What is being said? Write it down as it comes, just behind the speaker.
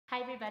Hi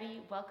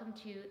everybody, welcome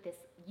to this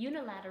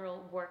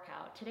unilateral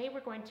workout. Today we're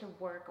going to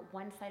work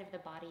one side of the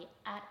body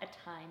at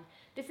a time.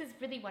 This is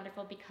really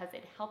wonderful because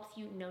it helps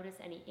you notice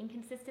any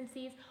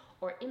inconsistencies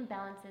or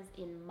imbalances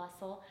in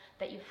muscle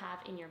that you have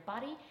in your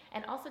body,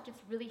 and also just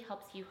really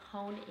helps you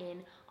hone in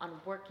on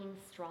working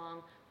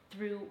strong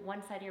through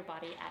one side of your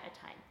body at a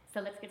time. So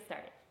let's get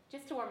started.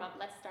 Just to warm up,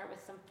 let's start with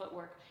some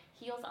footwork.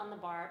 Heels on the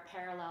bar,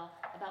 parallel,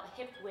 about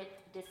hip width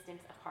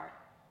distance apart.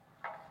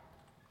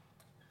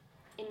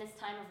 In this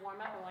time of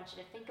warm-up, I want you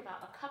to think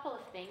about a couple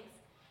of things.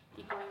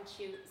 You're going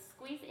to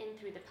squeeze in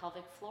through the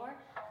pelvic floor,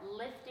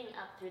 lifting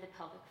up through the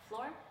pelvic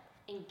floor,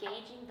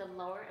 engaging the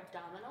lower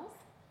abdominals.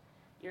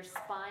 Your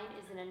spine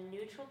is in a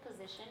neutral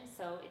position,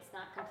 so it's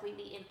not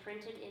completely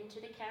imprinted into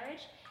the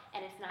carriage,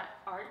 and it's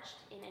not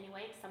arched in any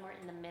way. It's somewhere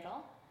in the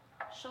middle.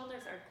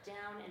 Shoulders are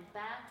down and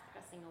back,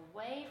 pressing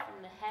away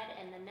from the head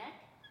and the neck.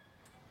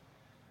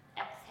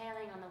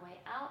 Exhaling on the way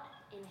out,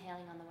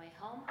 inhaling on the way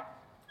home.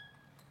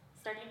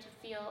 Starting to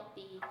feel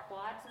the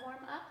quads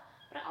warm up,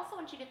 but I also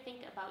want you to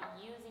think about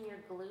using your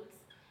glutes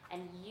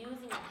and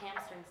using your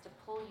hamstrings to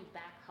pull you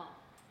back home.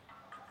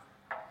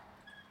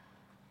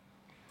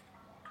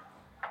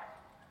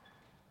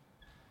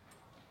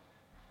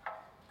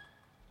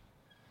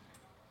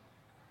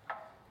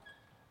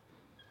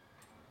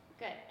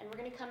 Good, and we're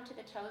going to come to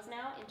the toes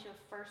now into a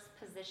first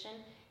position.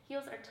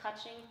 Heels are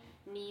touching,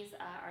 knees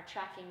are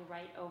tracking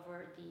right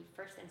over the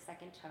first and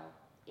second toe.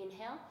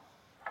 Inhale.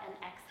 And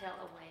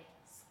exhale away,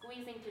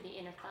 squeezing through the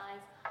inner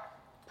thighs.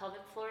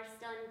 Pelvic floor is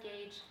still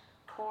engaged,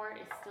 core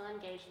is still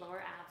engaged,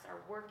 lower abs are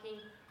working,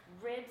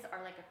 ribs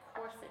are like a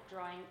corset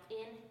drawing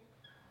in.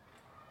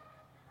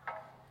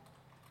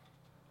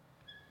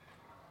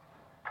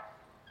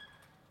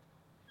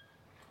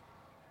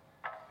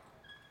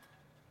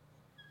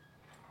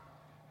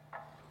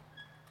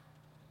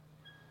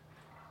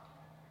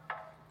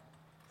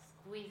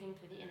 Squeezing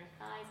through the inner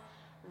thighs,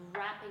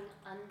 wrapping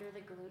under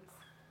the glutes.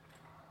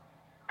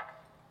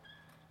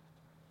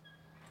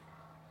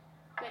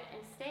 Good,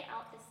 and stay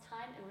out this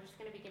time, and we're just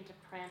going to begin to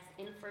prance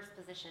in first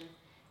position,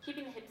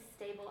 keeping the hips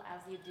stable as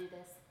you do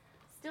this.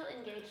 Still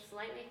engage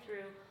slightly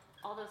through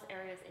all those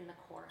areas in the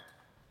core.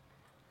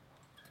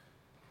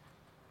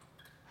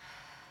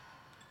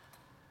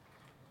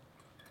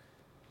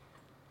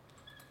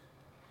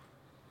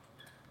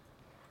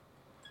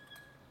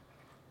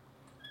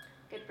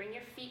 Good, bring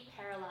your feet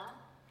parallel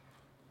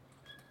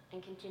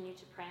and continue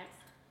to prance.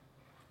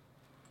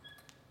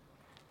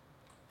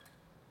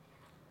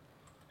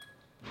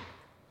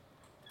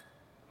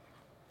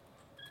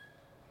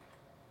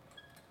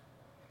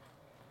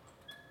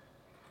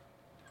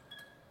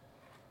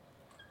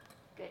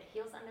 Good,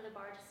 heels under the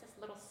bar, just this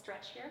little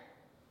stretch here.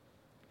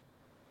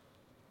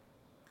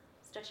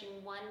 Stretching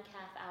one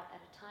calf out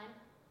at a time.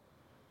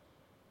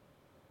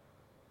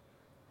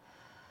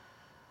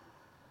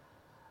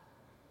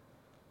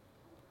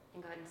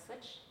 And go ahead and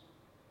switch.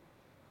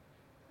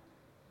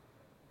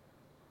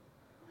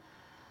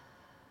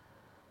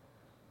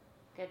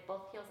 Good,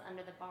 both heels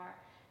under the bar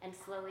and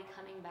slowly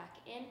coming back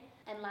in.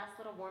 And last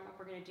little warm up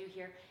we're going to do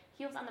here.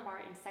 Heels on the bar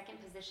in second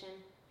position.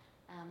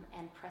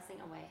 And pressing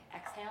away.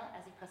 Exhale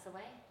as you press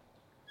away.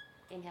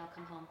 Inhale,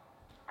 come home.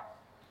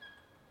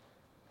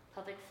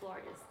 Pelvic floor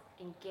is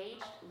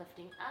engaged,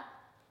 lifting up.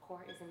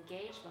 Core is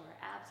engaged, lower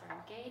abs are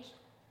engaged.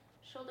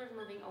 Shoulders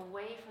moving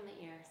away from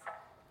the ears.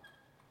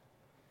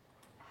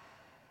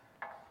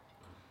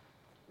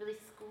 Really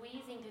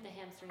squeezing through the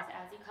hamstrings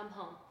as you come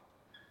home.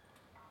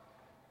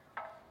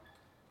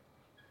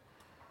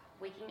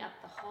 Waking up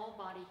the whole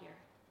body here.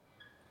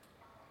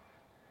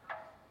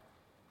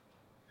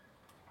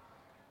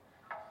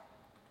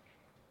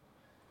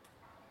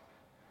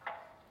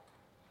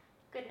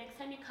 Good, next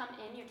time you come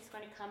in, you're just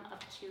going to come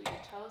up to your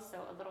toes, so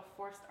a little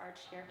forced arch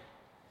here,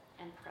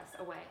 and press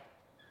away.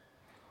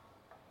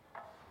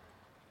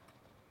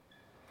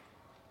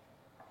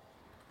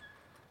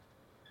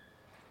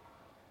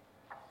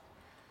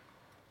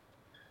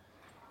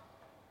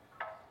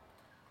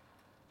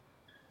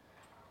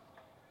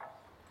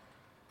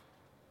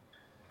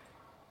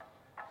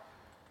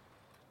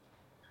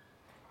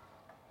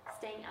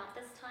 Staying out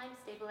this time,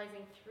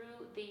 stabilizing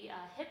through the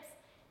hips,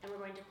 and we're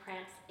going to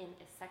prance in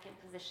a second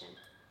position.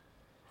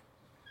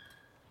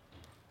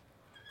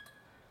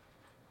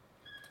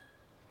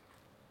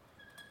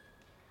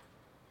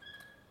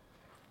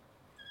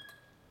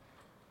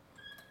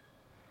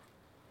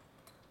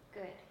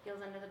 Good, heels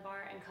under the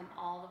bar and come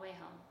all the way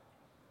home.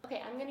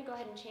 Okay, I'm gonna go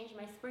ahead and change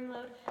my spring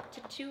load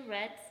to 2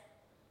 reds,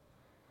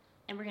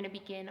 and we're gonna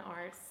begin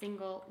our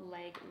single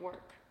leg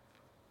work.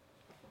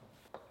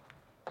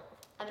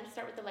 I'm going to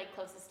start with the leg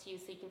closest to you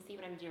so you can see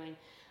what I'm doing.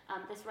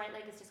 This right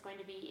leg is just going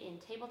to be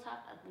in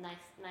tabletop, a nice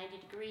 90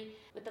 degree.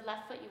 With the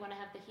left foot, you want to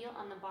have the heel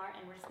on the bar,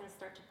 and we're just going to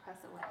start to press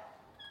away.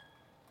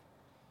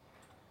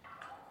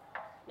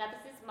 Now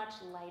this is much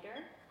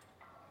lighter,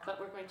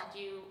 but we're going to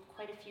do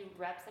quite a few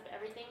reps of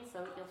everything,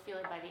 so you'll feel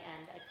it by the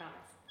end, I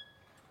promise.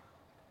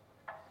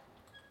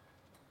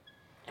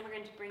 And we're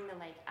going to bring the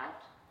leg out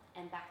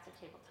and back to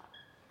tabletop.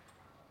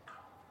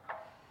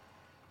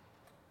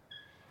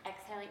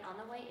 Exhale. exhaling on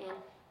the way in,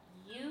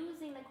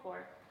 using the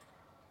core.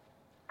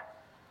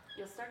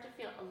 You'll start to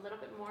feel a little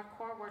bit more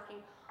core working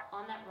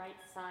on that right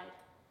side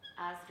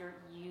as you're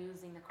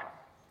using the core.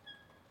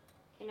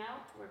 Okay, now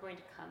we're going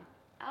to come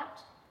out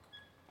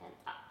and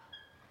up.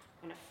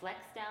 We're going to flex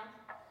down,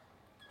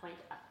 point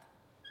up.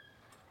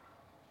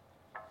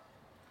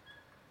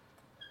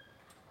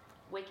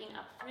 Waking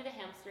up through the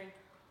hamstring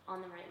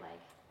on the right leg.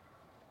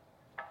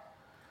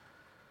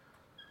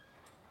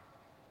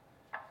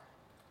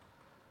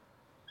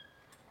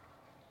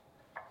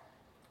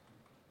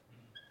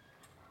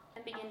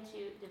 And begin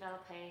to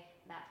develop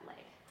that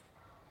leg.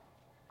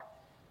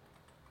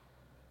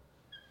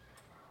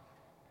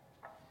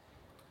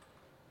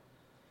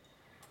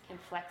 Can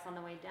flex on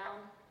the way down,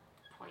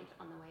 point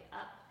on the way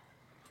up.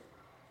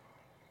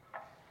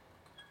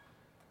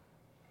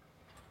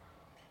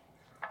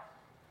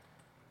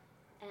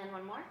 And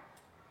one more.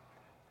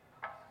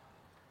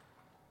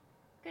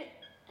 Good.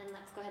 And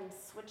let's go ahead and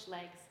switch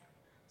legs.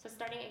 So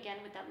starting again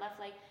with that left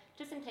leg,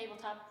 just in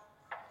tabletop,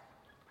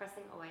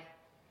 pressing away.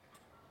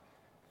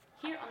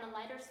 Here on the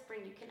lighter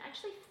spring, you can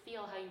actually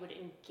feel how you would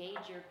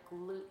engage your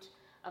glute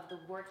of the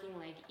working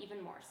leg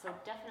even more. So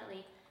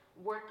definitely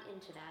work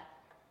into that.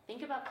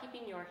 Think about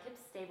keeping your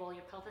hips stable,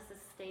 your pelvis is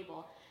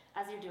stable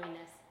as you're doing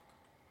this.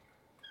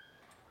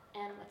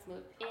 And let's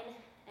move in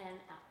and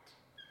out.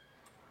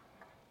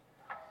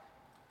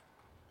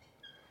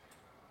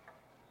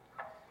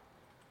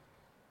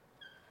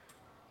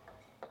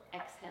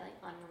 Exhaling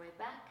on your way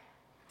back.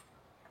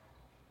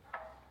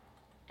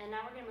 And now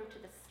we're going to move to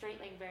the straight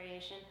leg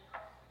variation,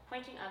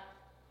 pointing up,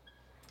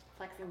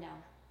 flexing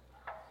down.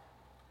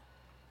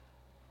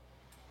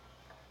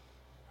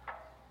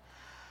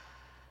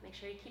 Make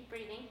sure you keep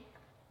breathing.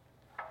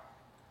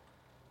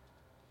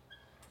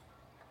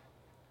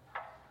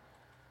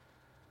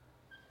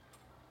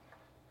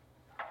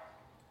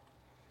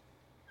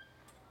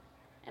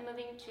 And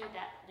moving to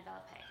that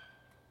développé.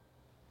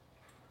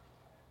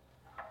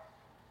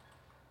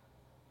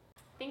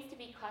 Things to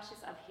be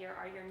cautious of here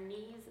are your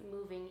knees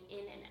moving in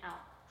and out.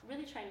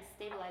 Really trying to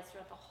stabilize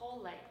throughout the whole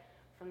leg,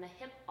 from the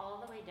hip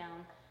all the way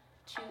down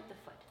to the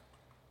foot.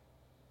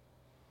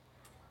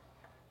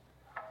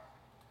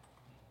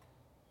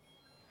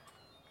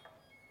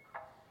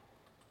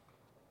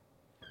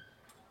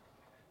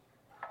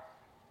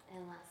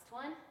 And last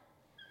one,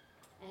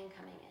 and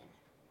coming in.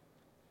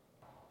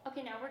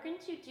 Okay, now we're going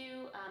to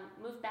do,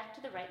 move back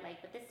to the right leg,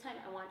 but this time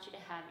I want you to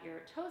have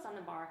your toes on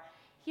the bar,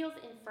 heels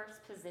in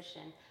first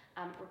position.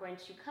 We're going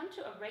to come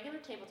to a regular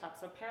tabletop,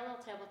 so parallel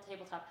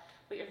tabletop,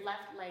 but your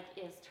left leg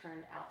is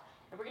turned out.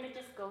 And we're going to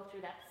just go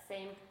through that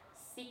same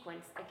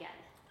sequence again.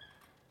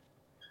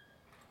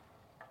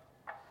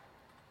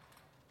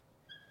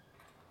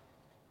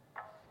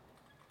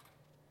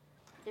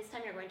 This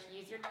time you're going to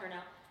use your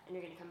turnout, and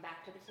you're going to come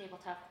back to the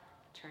tabletop,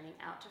 turning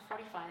out to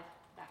 45,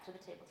 back to the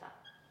tabletop.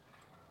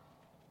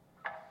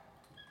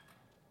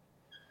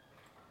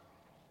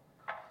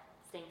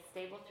 Staying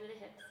stable through the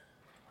hips.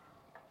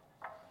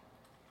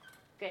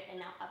 Good, and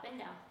now up and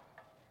down.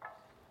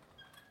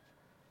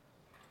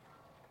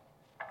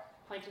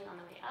 Pointing on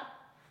the way up,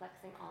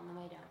 flexing on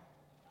the way down.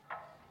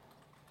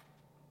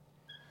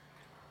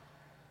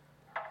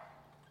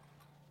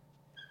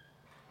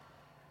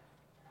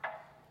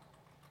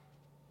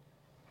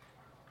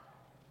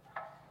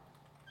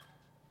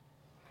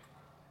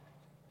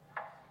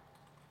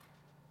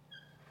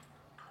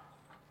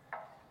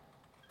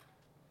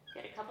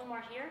 Good, a couple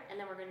more here, and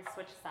then we're going to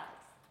switch sides.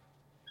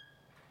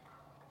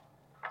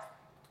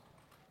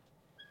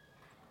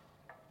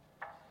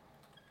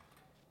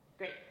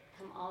 Great,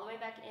 come all the way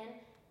back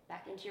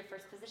into your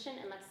first position,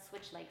 and let's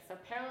switch legs. So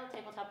parallel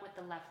tabletop with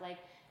the left leg.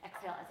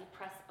 Exhale as you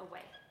press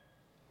away.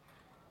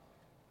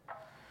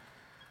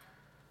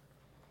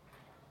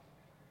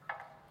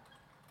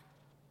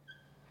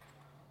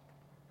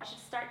 You should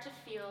start to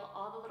feel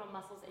all the little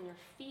muscles in your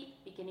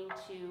feet beginning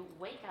to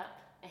wake up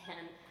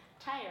and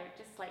tire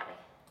just slightly.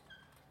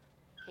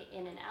 Okay,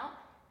 in and out.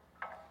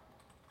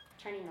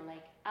 Turning the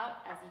leg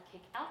out as you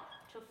kick out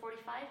to a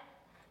 45.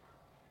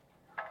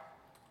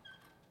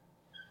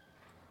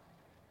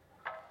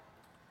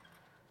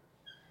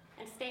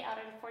 And stay out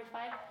at a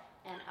 45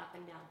 and up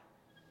and down.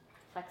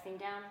 Flexing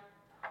down,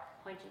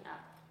 pointing up.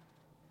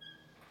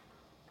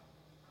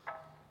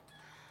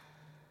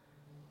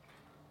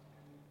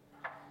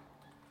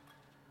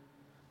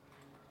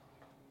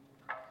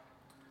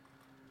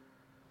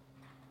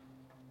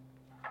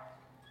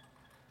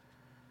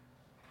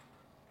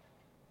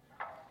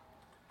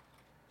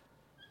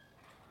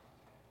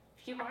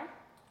 A few more.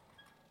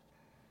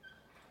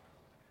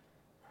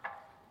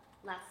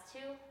 Last two.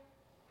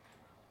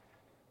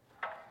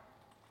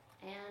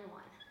 And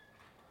one.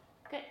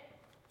 Good.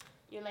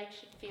 Your legs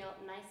should feel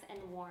nice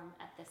and warm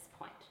at this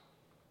point.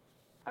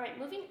 All right,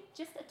 moving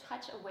just a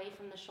touch away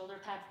from the shoulder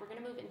pads, we're going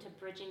to move into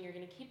bridging. You're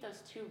going to keep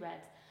those two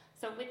reds.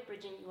 So with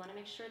bridging, you want to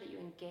make sure that you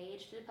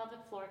engage through the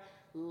pelvic floor,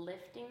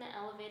 lifting the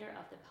elevator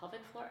of the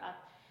pelvic floor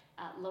up.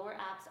 Lower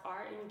abs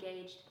are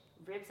engaged,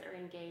 ribs are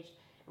engaged,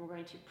 and we're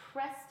going to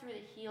press through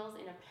the heels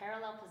in a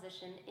parallel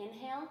position.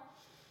 Inhale,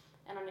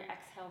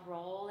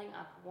 rolling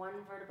up one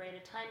vertebrae at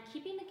a time,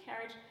 keeping the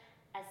carriage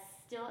as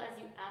still as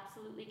you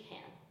absolutely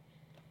can.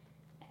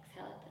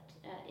 Exhale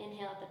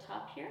inhale at the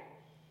top here,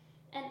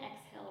 and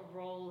exhale,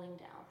 rolling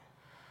down.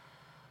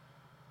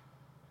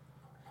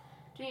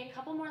 Doing a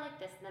couple more like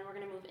this, and then we're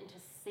going to move into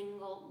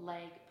single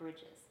leg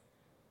bridges.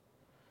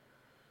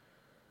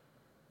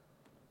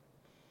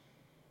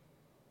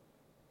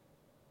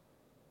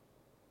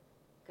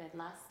 Good,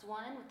 last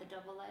one with the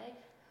double leg.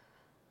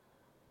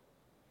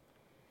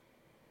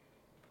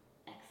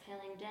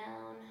 Exhaling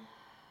down.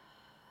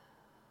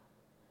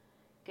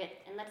 Good,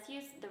 and let's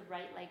use the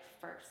right leg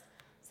first.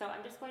 So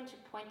I'm just going to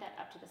point that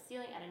up to the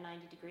ceiling at a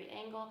 90-degree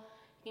angle.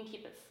 You can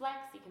keep it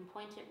flexed, you can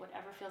point it,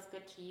 whatever feels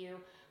good to you.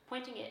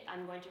 Pointing it,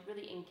 I'm going to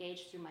really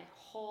engage through my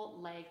whole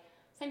leg.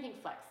 Same thing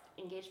flexed,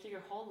 engage through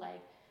your whole leg,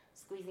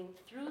 squeezing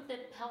through the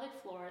pelvic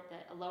floor,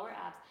 the lower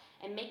abs,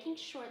 and making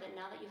sure that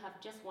now that you have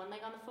just one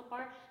leg on the foot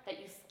bar, that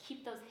you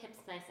keep those hips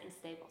nice and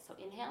stable. So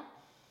inhale,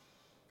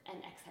 and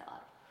exhale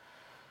up.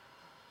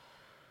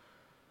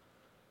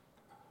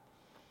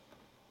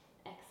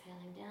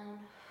 Exhaling down.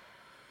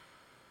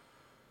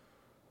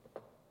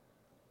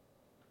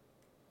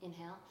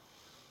 Inhale.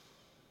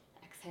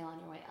 Exhale on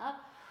your way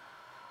up.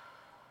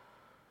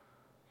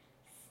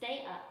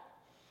 Stay up.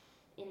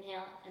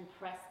 Inhale and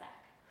press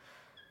back.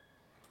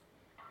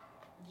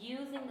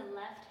 Using the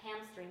left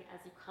hamstring as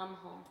you come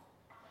home.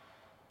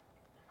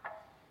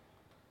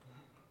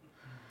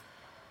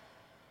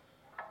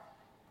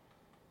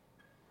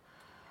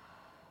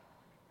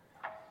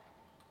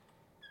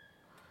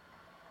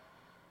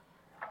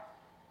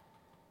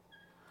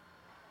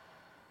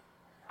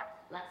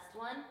 Last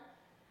one.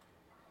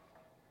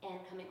 And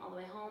coming all the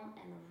way home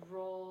and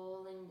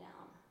rolling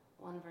down,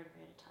 one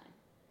vertebrae at a time.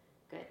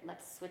 Good,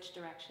 let's switch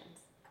directions.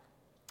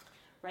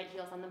 Right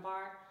heel's on the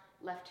bar,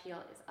 left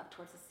heel is up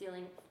towards the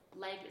ceiling,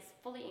 leg is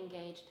fully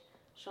engaged,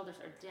 shoulders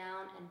are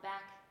down and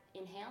back.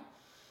 Inhale.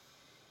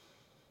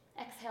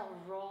 Exhale,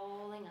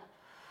 rolling up.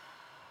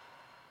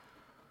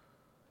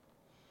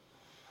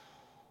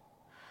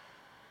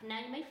 Now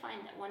you may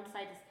find that one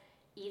side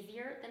is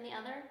easier than the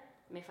other.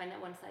 You may find that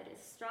one side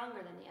is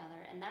stronger than the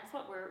other, and that's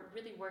what we're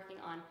really working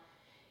on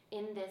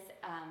in this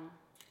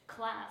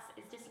class,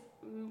 is just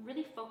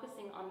really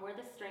focusing on where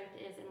the strength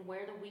is and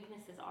where the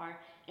weaknesses are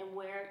and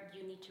where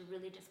you need to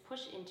really just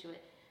push into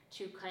it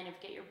to kind of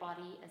get your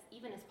body as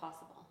even as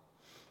possible.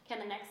 Okay,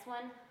 the next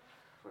one,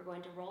 we're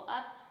going to roll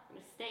up, we're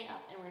going to stay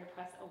up, and we're going to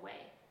press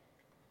away.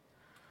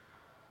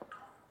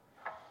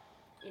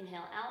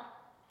 Inhale out,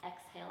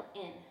 exhale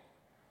in.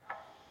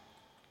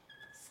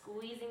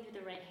 Squeezing through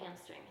the right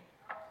hamstring.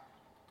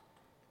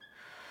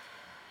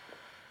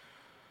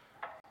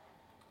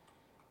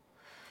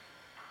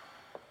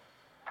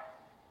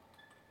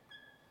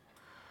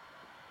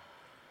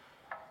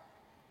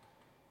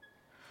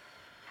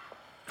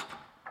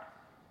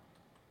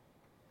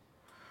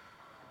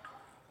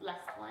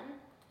 Last one.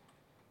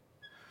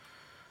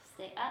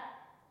 Stay up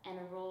and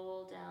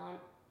roll down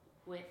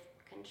with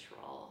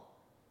control.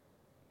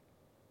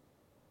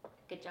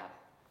 Good job.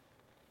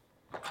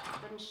 Go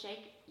ahead and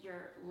shake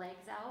your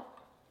legs out.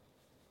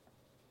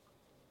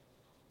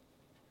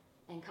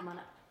 And come on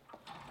up.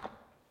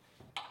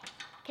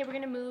 Okay, we're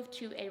gonna move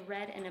to a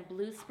red and a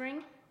blue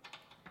spring.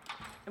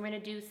 And we're gonna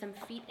do some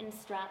feet in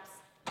straps.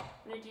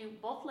 We're gonna do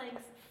both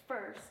legs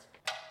first,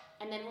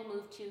 and then we'll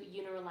move to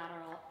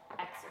unilateral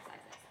exercises.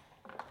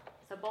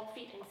 So both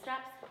feet in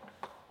straps,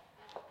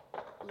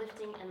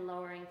 lifting and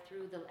lowering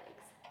through the legs.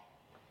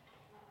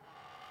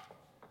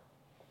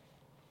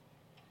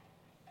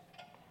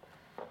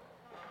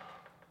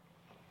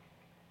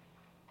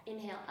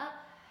 Inhale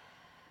up,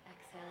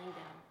 exhaling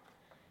down.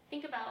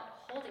 Think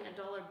about holding a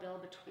dollar bill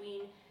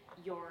between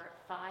your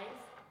thighs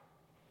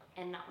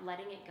and not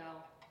letting it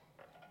go.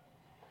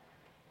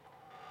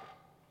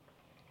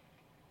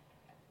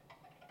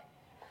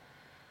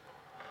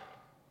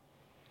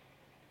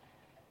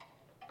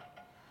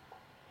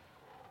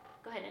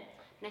 Go ahead.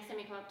 Next time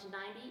you come up to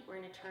 90, we're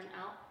going to turn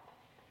out.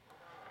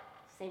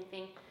 Same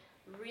thing.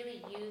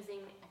 Really using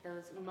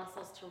those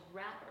muscles to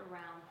wrap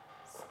around.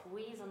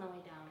 Squeeze on the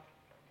way down.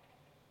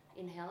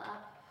 Inhale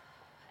up,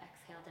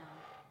 exhale down.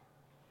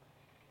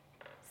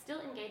 Still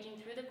engaging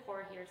through the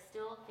core here,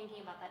 still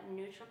thinking about that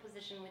neutral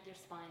position with your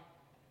spine.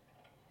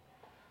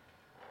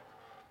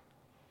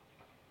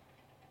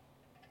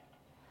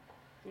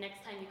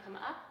 Next time you come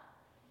up,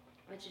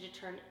 I want you to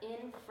turn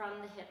in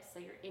from the hips so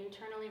you're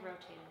internally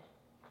rotated.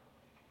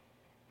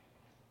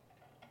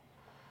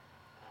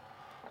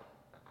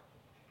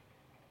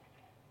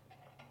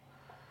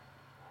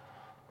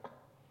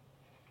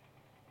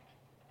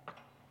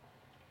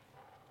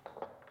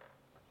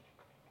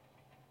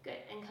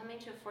 And coming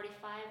to a 45,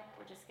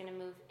 we're just going to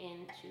move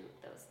into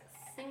those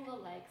single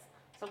legs.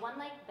 So one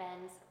leg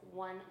bends,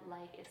 one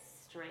leg is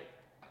straight.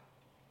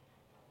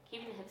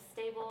 Keeping the hips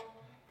stable.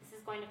 This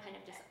is going to kind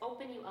of just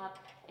open you up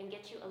and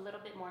get you a little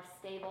bit more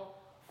stable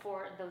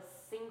for those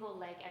single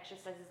leg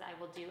exercises I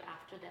will do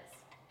after this.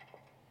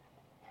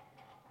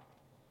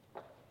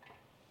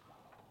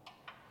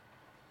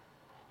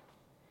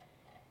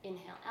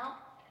 Inhale out,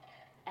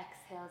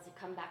 exhale exhale as you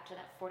come back to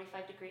that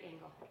 45-degree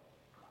angle.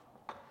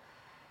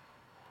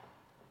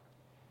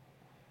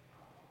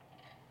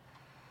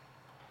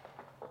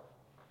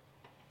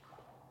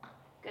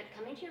 Good,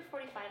 coming to your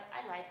 45,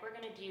 I like, we're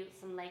gonna do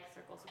some leg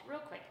circles real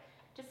quick,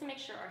 just to make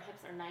sure our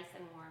hips are nice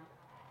and warm.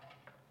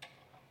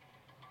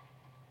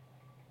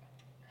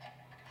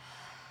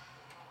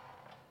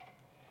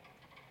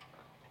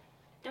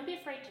 Don't be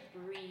afraid to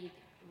breathe,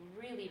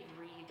 really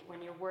breathe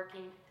when you're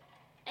working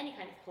any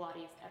kind of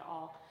Pilates at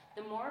all.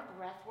 The more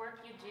breath work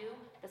you do,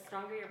 the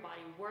stronger your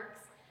body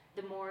works,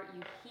 the more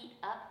you heat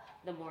up,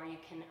 the more you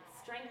can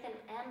strengthen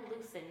and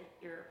loosen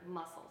your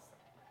muscles,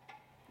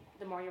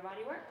 the more your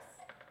body works.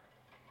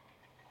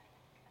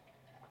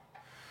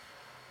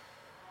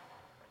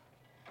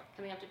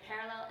 Coming up to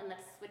parallel, and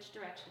let's switch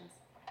directions.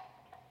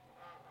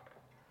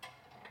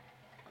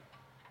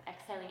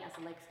 Exhaling as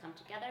the legs come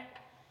together.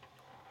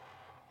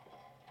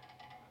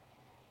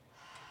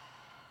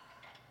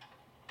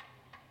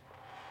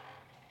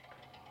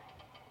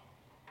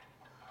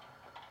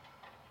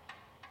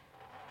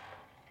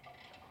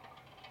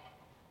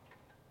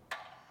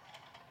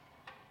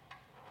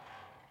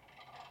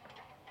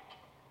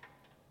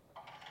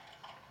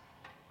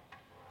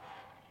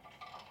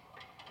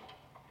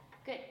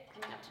 Good,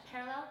 coming up to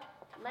parallel.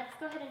 Let's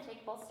go ahead and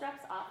take both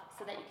straps off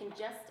so that you can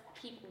just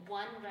keep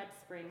one red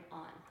spring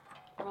on.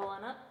 Roll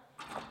on up,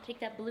 take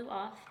that blue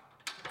off,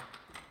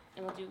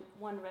 and we'll do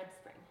one red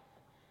spring.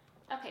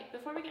 Okay,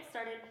 before we get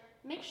started,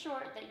 make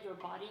sure that your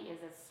body is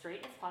as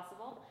straight as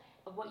possible.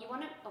 What you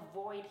want to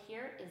avoid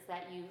here is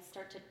that you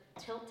start to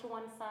tilt to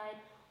one side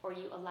or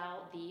you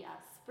allow the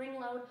spring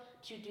load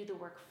to do the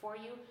work for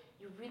you.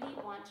 You really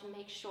want to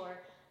make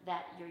sure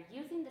that you're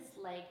using this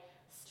leg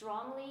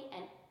strongly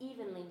and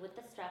evenly with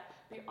the strap,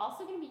 but you're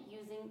also going to be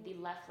using the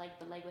left leg,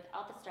 the leg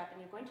without the strap, and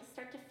you're going to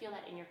start to feel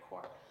that in your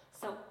core.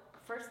 So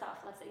first off,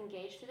 let's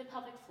engage through the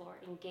pelvic floor,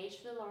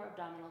 engage through the lower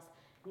abdominals,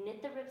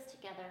 knit the ribs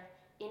together,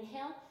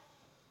 inhale,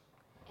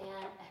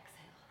 and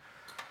exhale.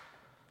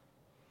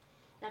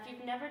 Now if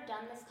you've never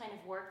done this kind of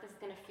work, this is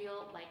going to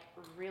feel like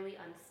really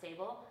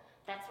unstable.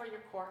 That's where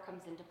your core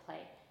comes into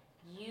play.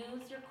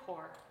 Use your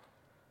core.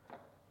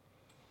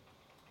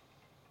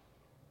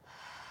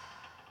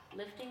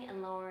 Lifting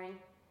and lowering,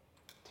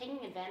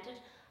 taking advantage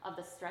of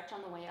the stretch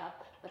on the way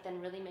up, but then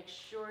really make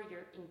sure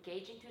you're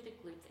engaging through the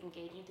glutes,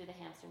 engaging through the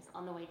hamstrings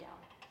on the way down.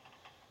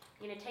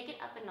 You're gonna take it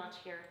up a notch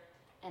here,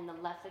 and the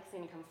left leg's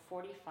gonna come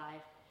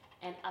 45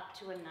 and up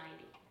to a 90.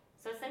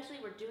 So essentially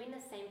we're doing the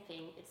same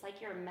thing. It's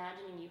like you're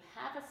imagining you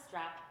have a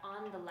strap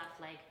on the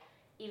left leg,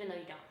 even though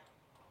you don't.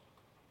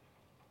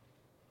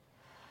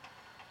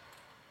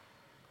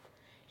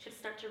 You should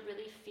start to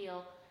really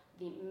feel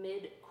the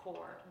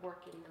mid-core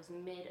working, those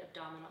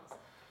mid-abdominals.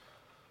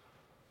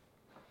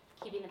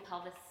 Keeping the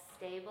pelvis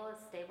stable as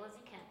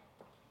you can.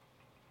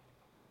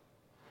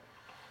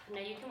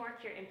 Now you can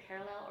work here in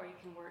parallel or you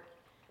can work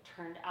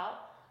turned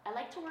out. I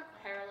like to work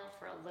parallel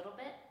for a little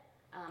bit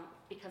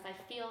because I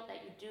feel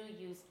that you do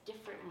use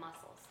different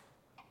muscles.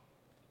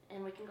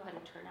 And we can go ahead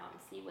and turn out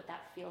and see what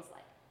that feels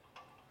like.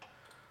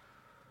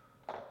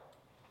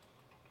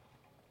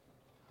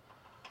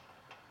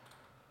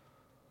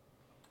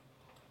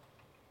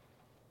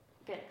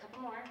 Good, a couple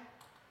more.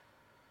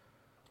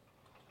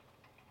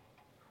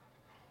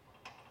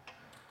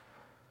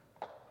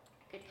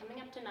 Good,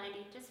 coming up to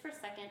 90, just for a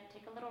second,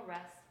 take a little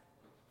rest.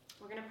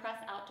 We're gonna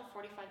press out to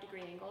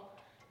 45-degree angle,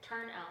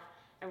 turn out,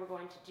 and we're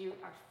going to do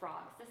our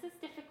frogs. This is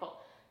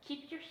difficult.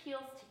 Keep your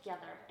heels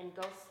together and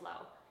go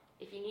slow.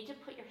 If you need to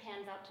put your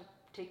hands out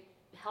to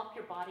help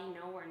your body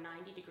know where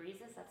 90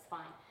 degrees is, that's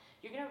fine.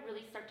 You're gonna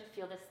really start to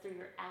feel this through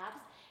your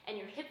abs and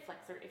your hip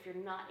flexor if you're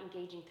not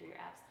engaging through your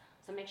abs.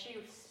 So make sure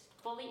you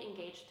fully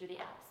engaged through the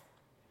abs.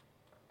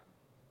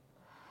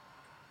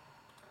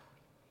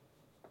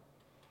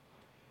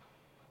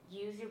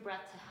 Use your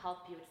breath to help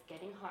you. It's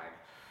getting hard.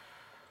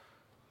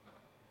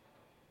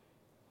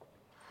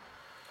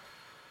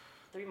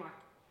 3 more.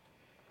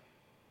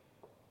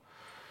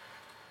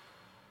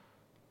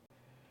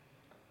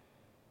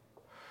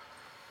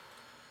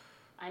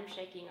 I'm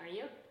shaking, are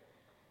you?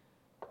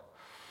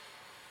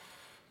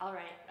 All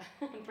right,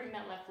 bring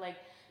that left leg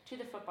to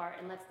the foot bar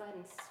and let's go ahead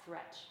and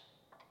stretch.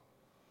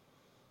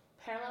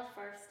 Parallel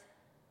first.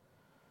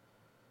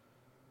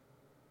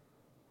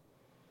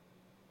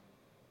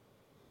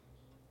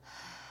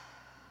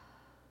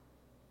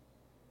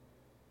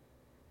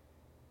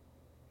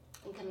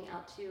 And coming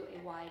out to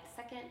a wide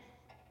second,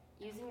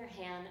 using your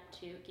hand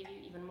to give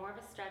you even more of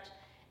a stretch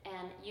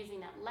and using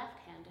that left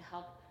hand to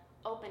help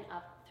open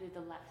up through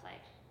the left leg.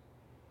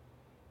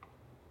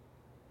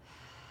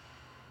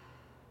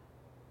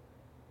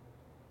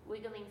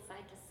 Wiggling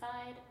side to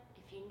side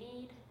if you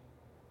need,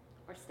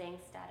 or staying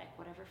static,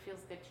 whatever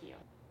feels good to you.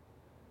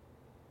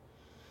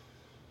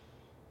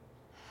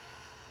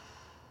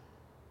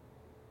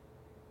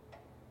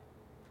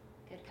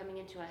 Good, coming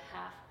into a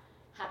half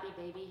happy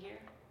baby here.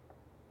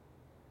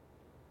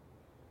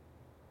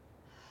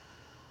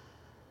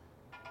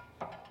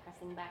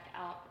 Pressing back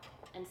out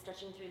and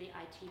stretching through the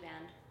IT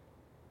band.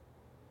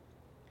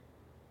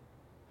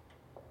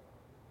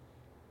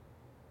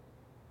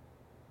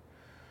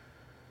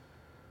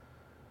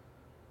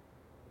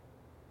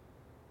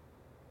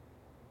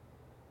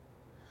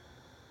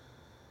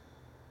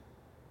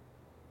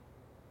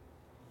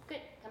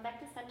 come back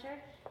to center,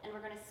 and we're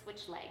going to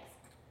switch legs.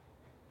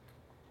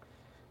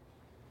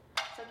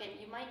 So again,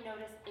 you might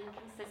notice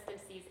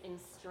inconsistencies in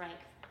strength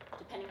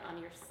depending on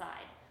your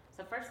side.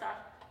 So first off,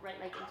 right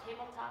leg in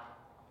tabletop,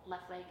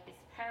 left leg is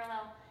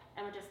parallel,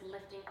 and we're just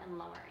lifting and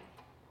lowering.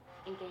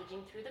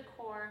 Engaging through the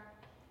core,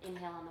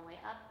 inhale on the way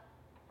up,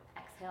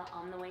 exhale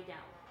on the way down.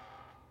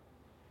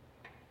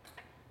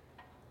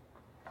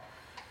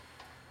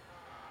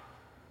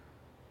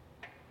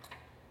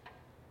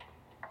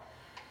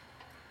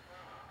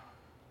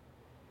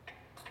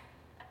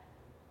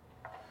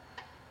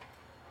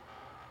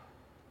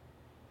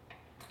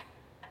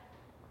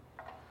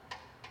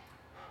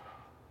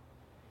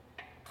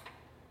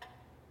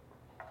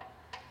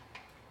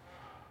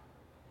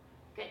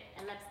 Good,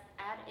 and let's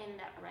add in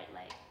that right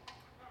leg.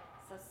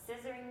 So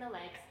scissoring the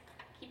legs,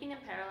 keeping them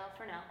parallel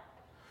for now.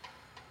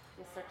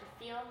 You'll start to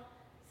feel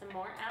some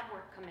more ab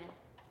work come in.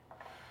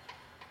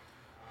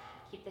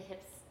 Keep the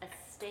hips as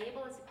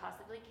stable as you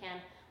possibly can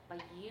by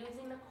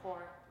using the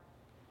core.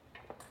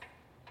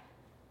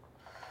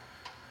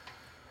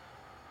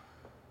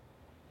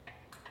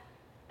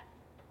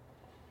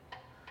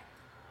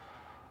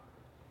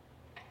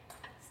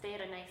 Stay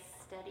at a nice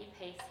steady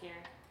pace here.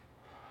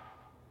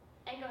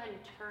 And go ahead and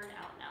turn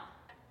out now.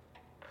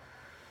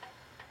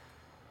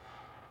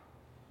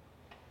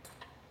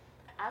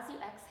 As you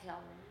exhale,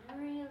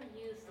 really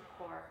use the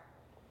core.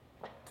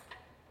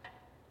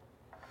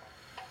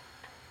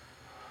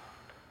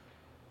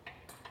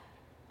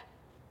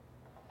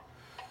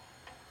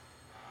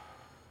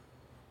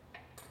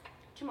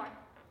 Two more.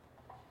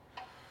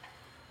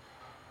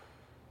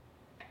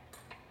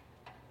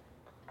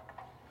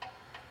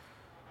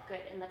 Good,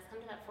 and let's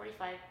come to that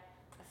 45.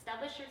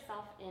 Establish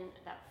yourself in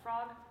that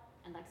frog,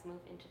 and let's move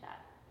into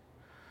that.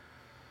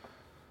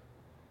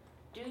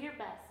 Do your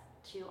best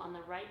to, on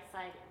the right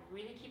side,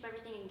 really keep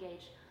everything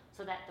engaged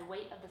so that the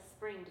weight of the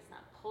spring does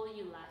not pull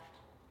you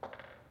left.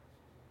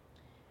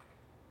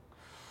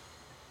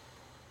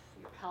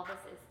 Your pelvis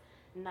is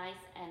nice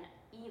and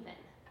even.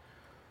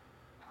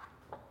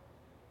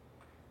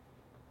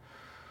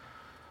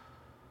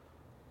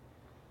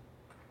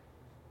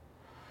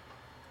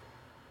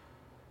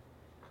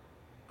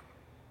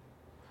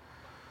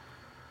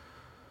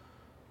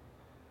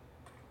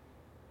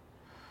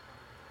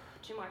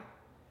 Two more.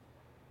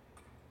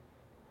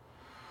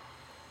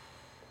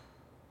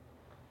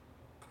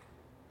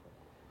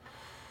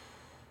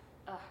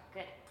 Oh,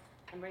 good.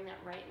 And bring that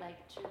right leg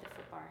to the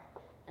foot bar,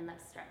 and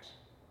let's stretch.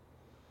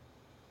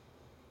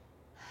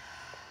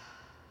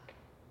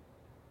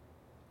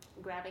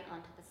 Grabbing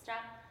onto the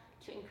strap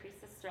to increase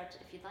the stretch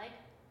if you'd like.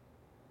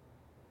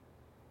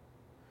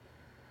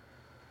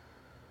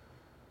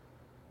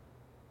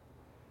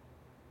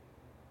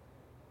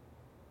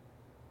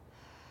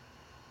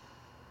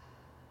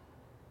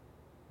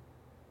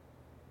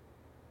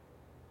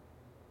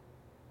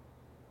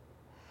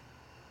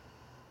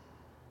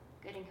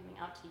 Good, and coming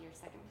out to your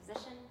second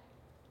position.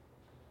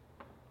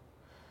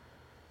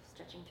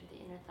 Stretching through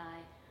the inner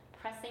thigh,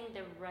 pressing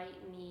the right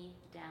knee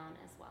down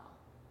as well.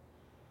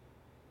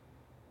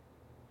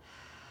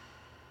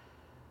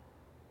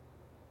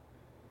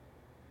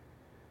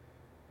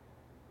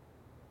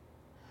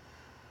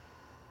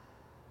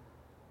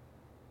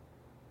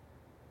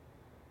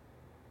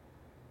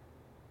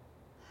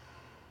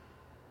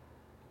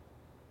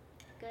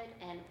 Good,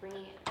 and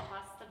bringing it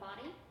across the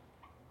body.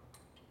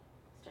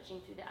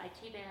 Stretching through the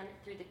IT band,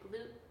 through the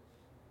glute.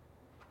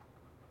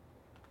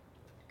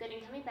 Good,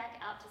 and coming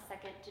back out to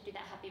second to do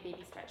that happy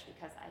baby stretch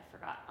because I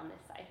forgot on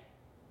this side.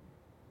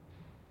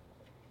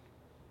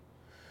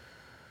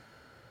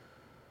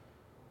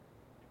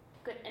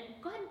 Good, and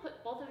go ahead and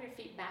put both of your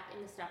feet back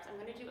in the straps. I'm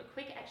going to do a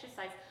quick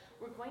exercise.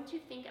 We're going to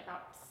think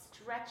about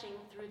stretching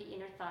through the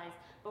inner thighs,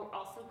 but we're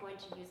also going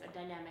to use a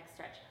dynamic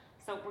stretch.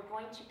 So we're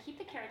going to keep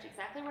the carriage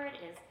exactly where it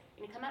is.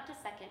 You're going to come out to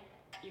second.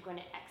 You're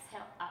going to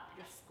exhale up.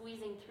 You're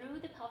squeezing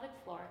through the pelvic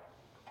floor,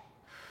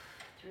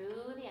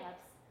 through the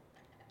abs,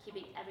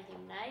 keeping everything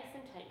nice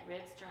and tight.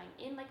 Ribs drawing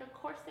in like a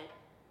corset.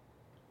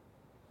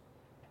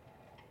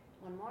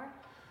 One more.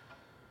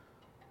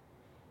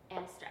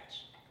 And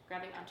stretch.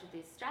 Grabbing onto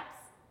these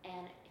straps,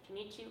 and if you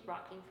need to,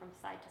 rocking from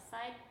side to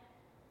side.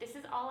 This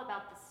is all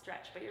about the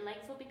stretch, but your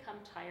legs will become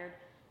tired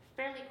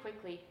fairly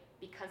quickly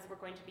because we're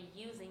going to be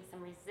using some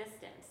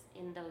resistance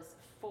in those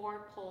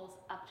 4 pulls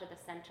up to the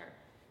center.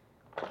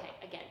 Okay,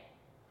 again.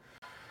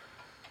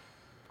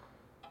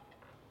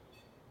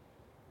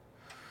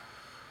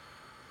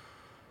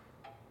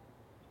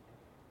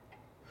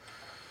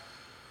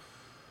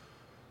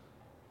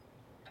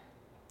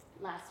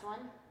 Last one,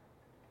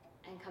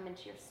 and come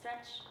into your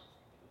stretch,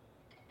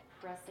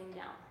 pressing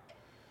down.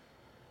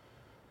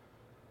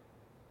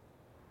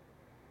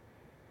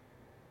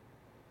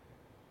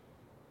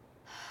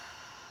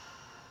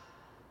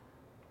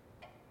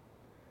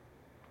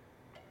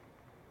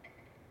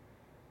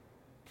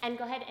 And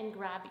go ahead and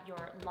grab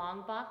your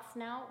long box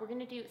now. We're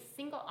gonna do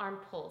single arm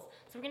pulls.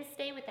 So we're gonna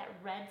stay with that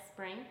red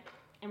spring,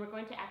 and we're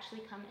going to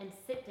actually come and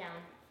sit down.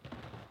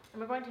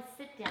 And we're going to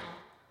sit down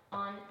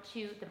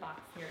onto the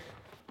box here.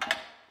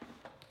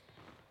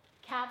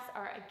 Calves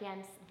are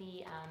against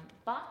the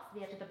box,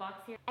 the edge of the box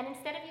here. And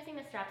instead of using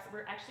the straps,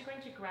 we're actually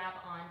going to grab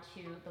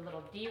onto the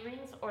little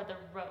D-rings or the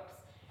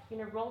ropes. You're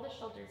going to roll the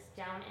shoulders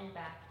down and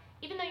back.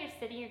 Even though you're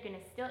sitting, you're going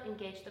to still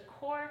engage the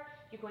core.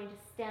 You're going to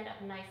stand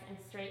up nice and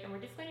straight, and we're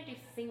just going to do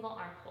single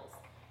arm pulls.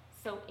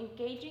 So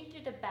engaging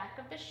through the back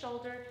of the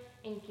shoulder,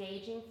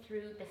 engaging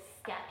through the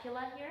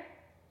scapula here.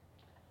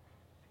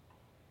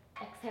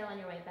 Exhale on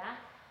your way back.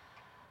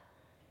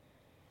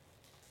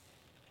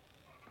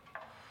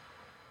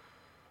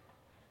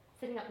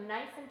 Sitting up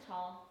nice and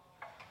tall.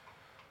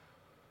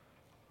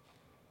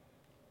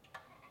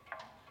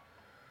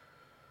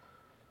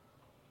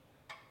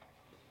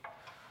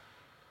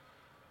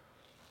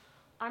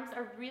 Arms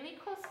are really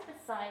close to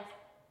the sides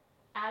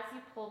as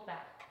you pull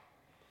back.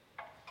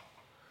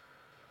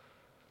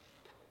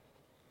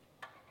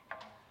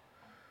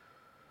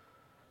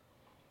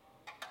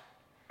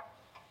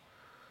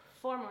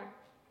 Four more.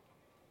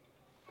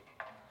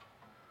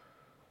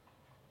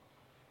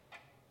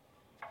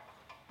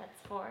 That's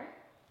four.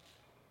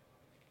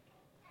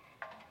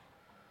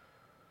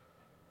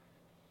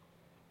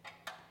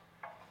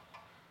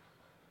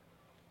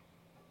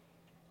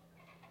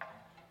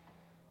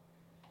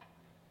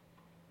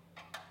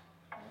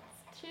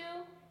 That's two.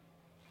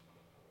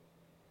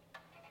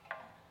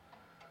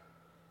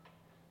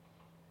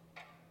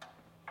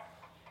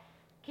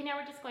 Okay, now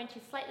we're just going to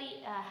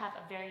slightly have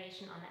a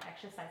variation on that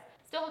exercise.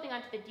 Still holding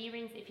on to the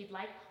D-rings if you'd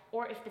like,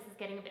 or if this is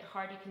getting a bit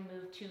hard, you can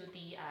move to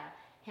the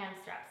hand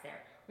straps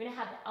there. We're going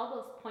to have the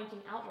elbows pointing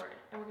outward,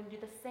 and we're going to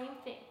do the same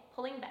thing,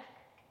 pulling back.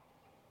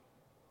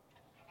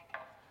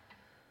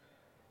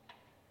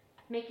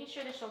 Making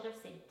sure the shoulders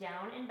stay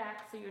down and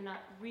back so you're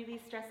not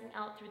really stressing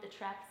out through the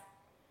traps.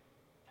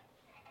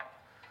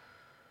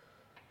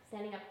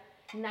 Standing up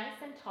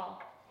nice and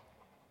tall.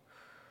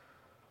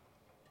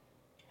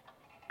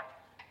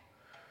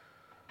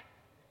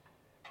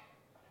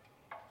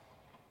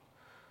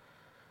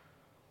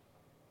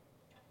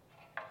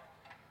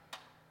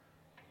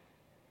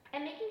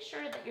 And making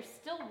sure that you're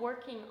still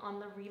working on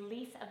the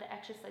release of the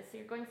exercise. So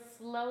you're going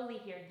slowly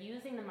here,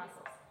 using the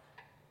muscles.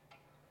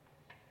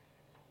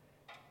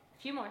 A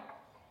few more.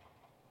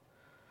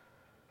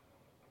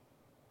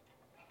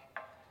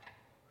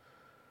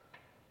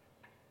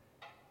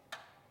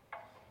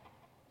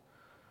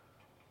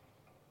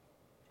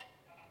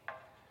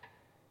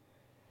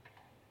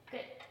 Good.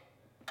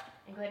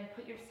 And go ahead and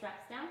put your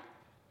straps down.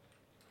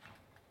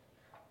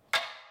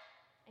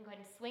 And go ahead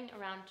and swing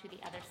around to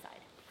the other side.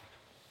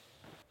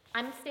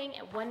 I'm staying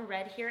at one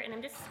red here, and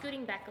I'm just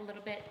scooting back a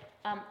little bit.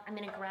 I'm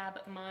going to grab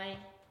my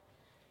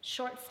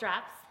short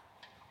straps,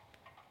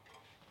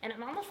 and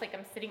I'm almost like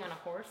I'm sitting on a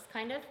horse,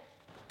 kind of.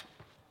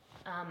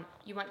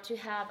 You want to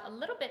have a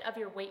little bit of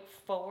your weight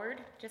forward,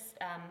 just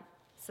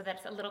so that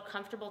it's a little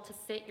comfortable to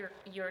sit.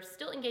 You're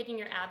still engaging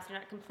your abs. You're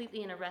not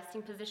completely in a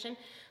resting position.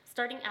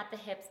 Starting at the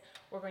hips,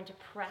 we're going to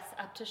press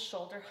up to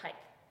shoulder height.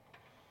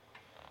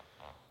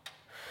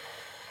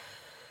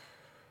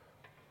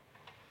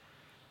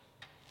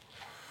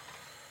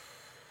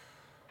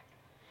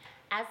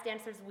 As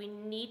dancers, we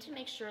need to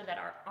make sure that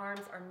our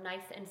arms are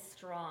nice and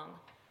strong.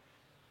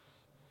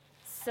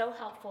 So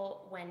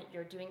helpful when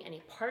you're doing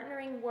any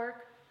partnering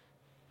work,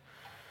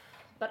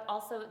 but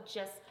also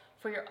just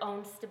for your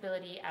own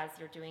stability as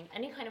you're doing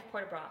any kind of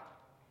port de bras.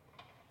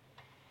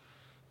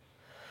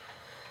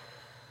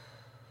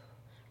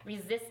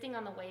 Resisting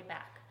on the way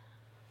back.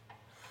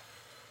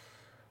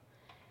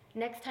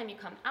 Next time you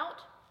come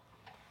out,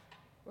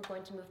 we're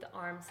going to move the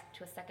arms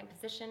to a second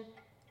position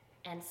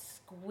and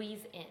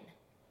squeeze in.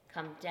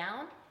 Come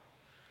down,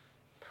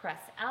 press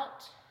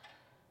out,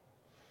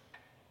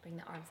 bring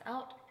the arms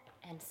out,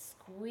 and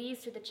squeeze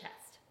through the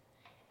chest.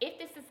 If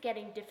this is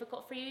getting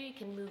difficult for you, you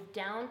can move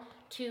down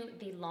to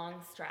the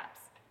long straps.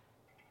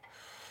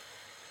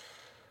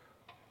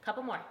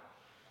 Couple more.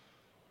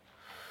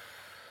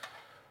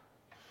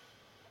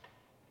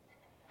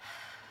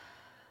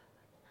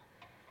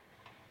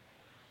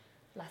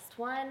 Last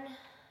one.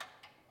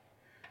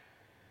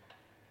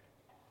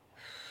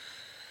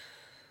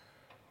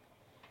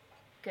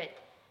 Good.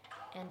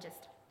 And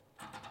just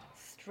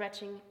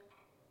stretching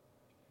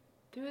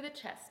through the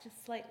chest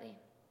just slightly.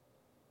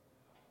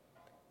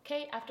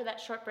 Okay, after that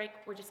short break,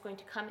 we're just going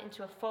to come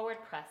into a forward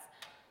press.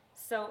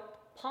 So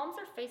palms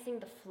are facing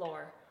the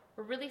floor.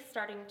 We're really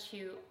starting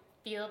to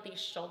feel these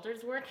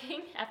shoulders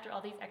working after all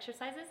these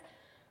exercises.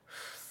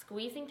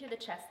 Squeezing through the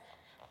chest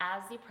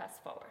as you press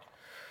forward.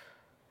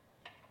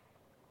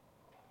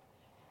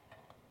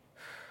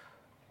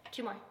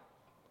 Two more.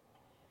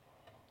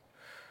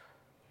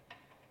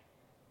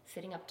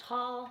 Sitting up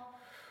tall.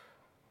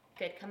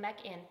 Good, come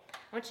back in.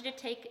 I want you to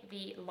take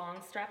the long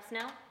straps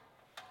now.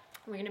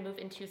 We're gonna move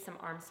into some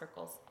arm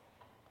circles.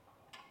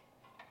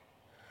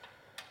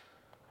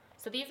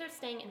 So these are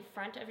staying in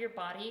front of your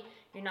body.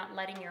 You're not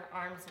letting your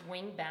arms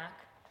wing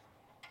back.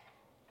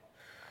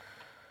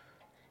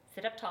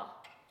 Sit up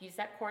tall. Use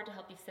that core to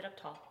help you sit up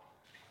tall.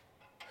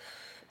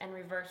 And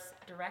reverse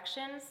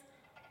directions.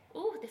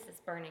 Ooh, this is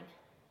burning.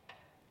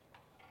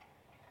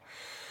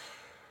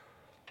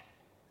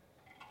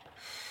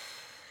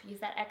 Use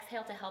that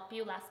exhale to help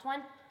you. Last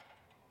one.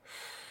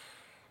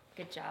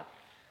 Good job.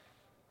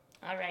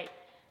 All right.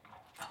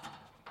 Go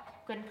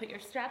ahead and put your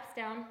straps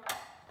down.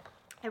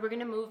 And we're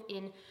gonna move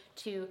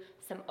into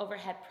some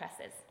overhead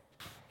presses.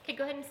 Okay,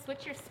 go ahead and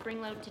switch your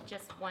spring load to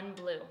just one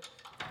blue.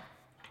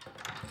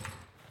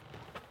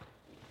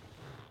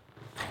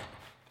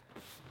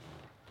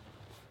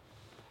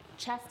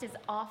 Chest is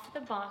off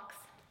the box,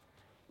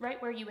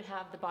 right where you would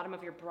have the bottom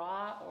of your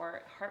bra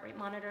or heart rate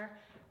monitor.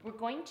 We're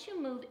going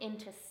to move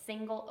into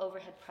single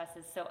overhead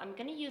presses. So I'm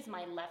gonna use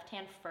my left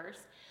hand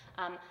first,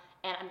 and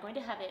I'm going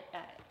to have it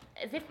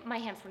as if my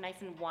hands were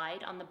nice and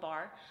wide on the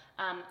bar,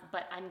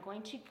 but I'm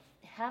going to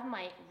have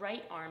my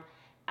right arm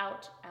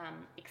out,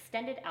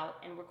 extended out,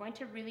 and we're going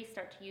to really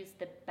start to use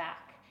the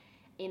back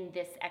in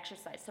this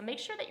exercise. So make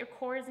sure that your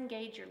core is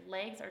engaged, your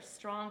legs are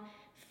strong,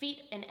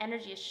 feet and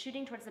energy is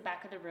shooting towards the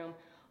back of the room,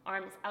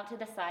 arms out to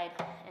the side,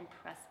 and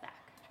press back.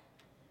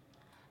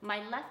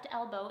 My left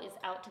elbow is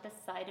out to the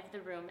side of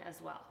the room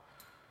as well.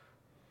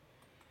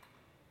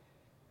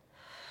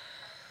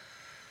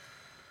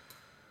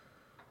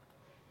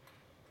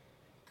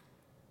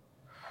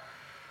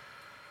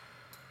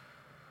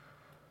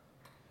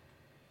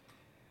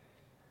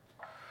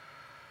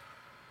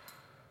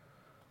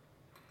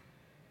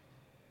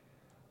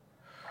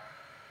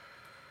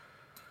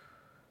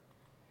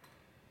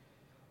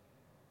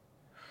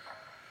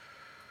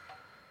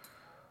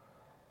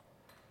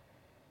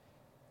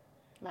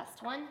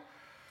 Last one.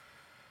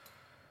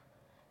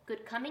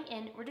 Good, coming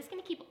in, we're just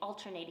gonna keep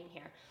alternating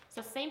here.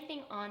 So same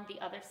thing on the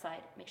other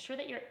side. Make sure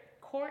that your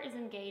core is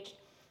engaged,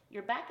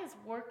 your back is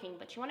working,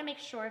 but you wanna make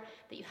sure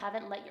that you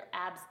haven't let your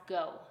abs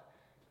go.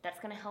 That's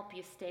gonna help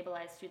you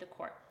stabilize through the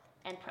core.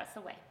 And press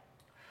away.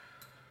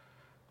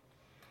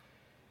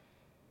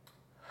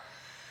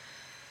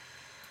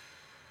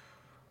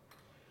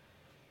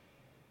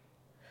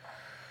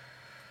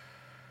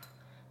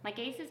 My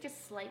gaze is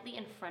just slightly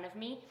in front of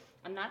me.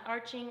 I'm not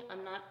arching,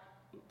 I'm not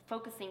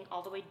focusing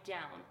all the way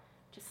down,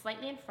 just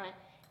slightly in front.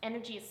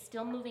 Energy is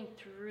still moving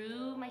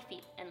through my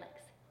feet and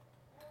legs.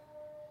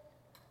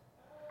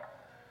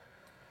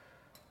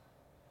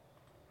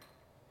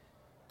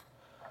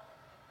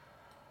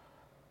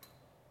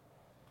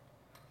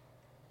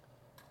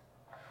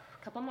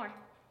 A couple more.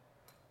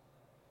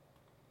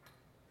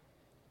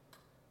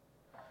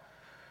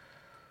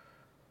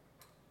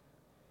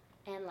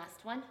 And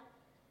last one.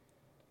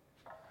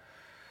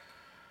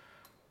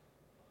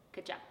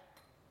 Good job.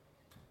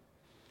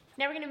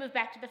 Now we're gonna move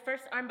back to the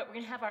first arm, but we're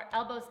gonna have our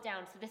elbows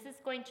down. So this is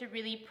going to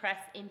really press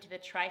into the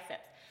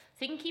triceps.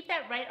 So you can keep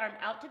that right arm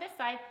out to the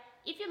side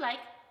if you like,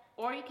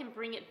 or you can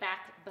bring it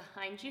back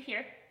behind you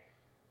here.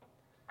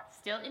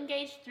 Still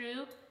engaged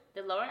through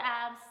the lower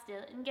abs,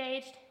 still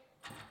engaged.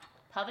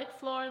 Pelvic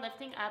floor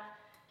lifting up,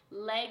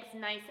 legs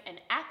nice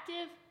and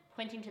active,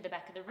 pointing to the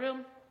back of the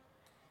room.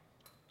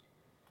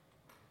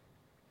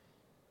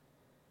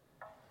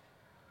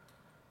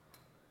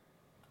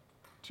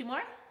 Two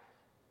more.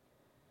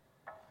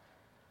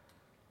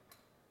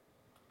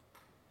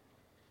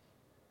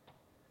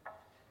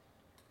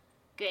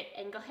 Good,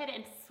 and go ahead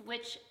and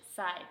switch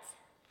sides.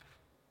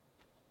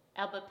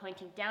 Elbow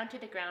pointing down to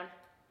the ground.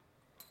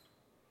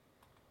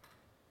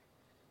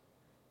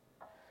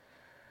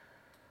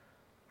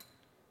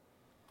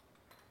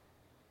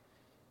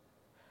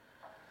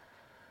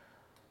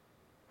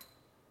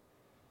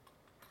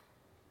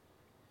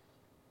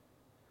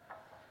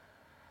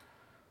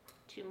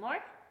 Two more.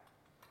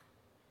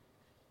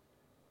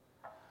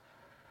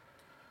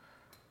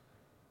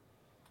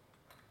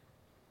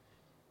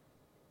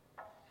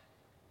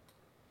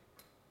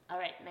 All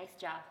right, nice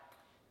job.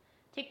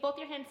 Take both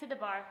your hands to the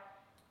bar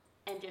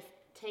and just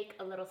take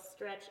a little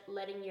stretch,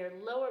 letting your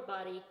lower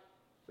body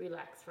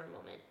relax for a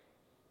moment.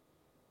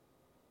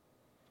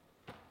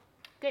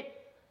 Good.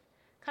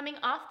 Coming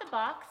off the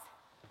box,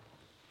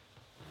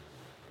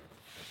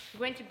 we're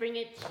going to bring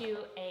it to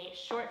a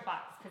short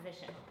box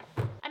position.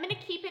 I'm going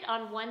to keep it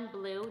on one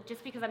blue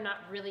just because I'm not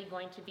really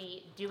going to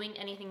be doing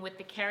anything with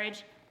the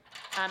carriage.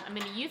 I'm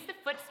going to use the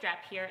foot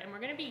strap here, and we're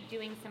going to be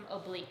doing some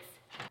obliques.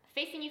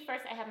 Facing you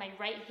first, I have my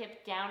right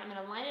hip down. I'm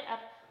gonna line it up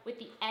with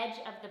the edge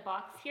of the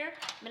box here.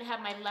 I'm gonna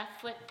have my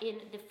left foot in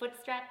the foot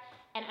strap,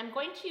 and I'm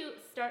going to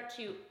start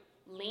to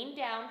lean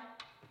down,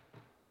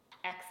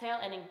 exhale,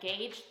 and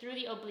engage through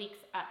the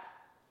obliques up.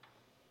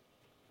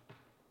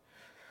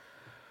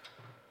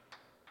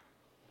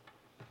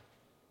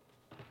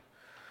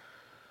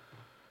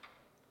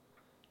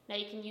 Now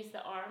you can use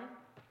the arm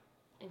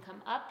and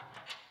come up.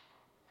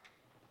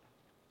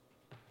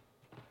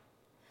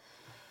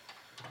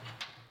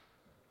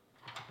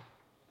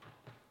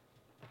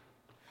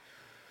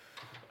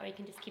 Or you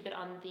can just keep it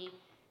on the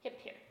hip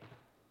here,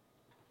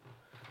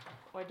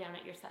 or down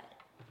at your side.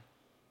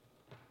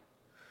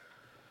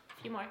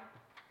 A few more.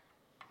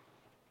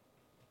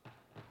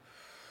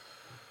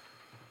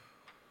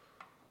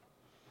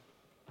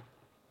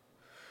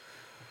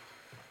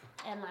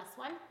 And last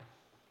one.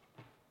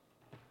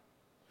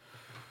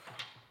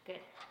 Good.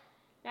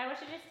 Now I want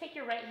you to just take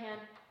your right hand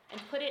and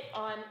put it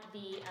on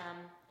the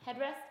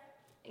headrest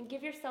And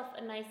give yourself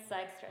a nice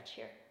side stretch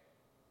here.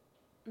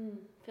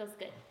 Feels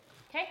good.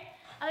 Okay,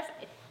 other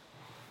side.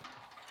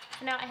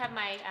 So now I have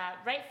my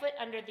right foot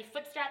under the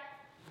foot strap.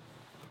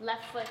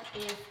 Left foot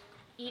is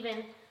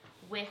even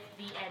with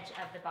the edge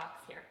of the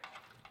box here.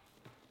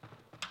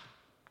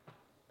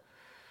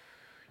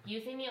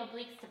 Using the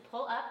obliques to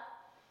pull up.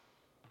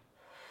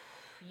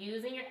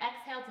 Using your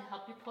exhale to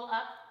help you pull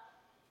up.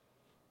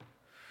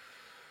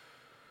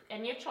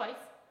 And your choice.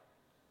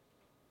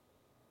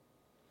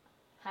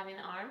 Having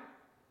the arm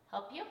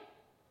help you,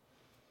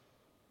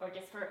 or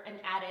just for an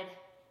added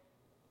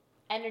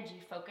energy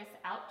focus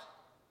out.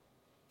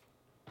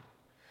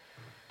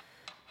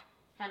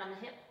 Hand on the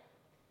hip,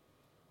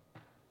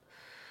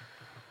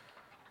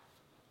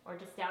 or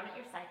just down at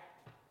your side.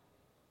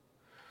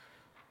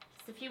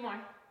 Just a few more.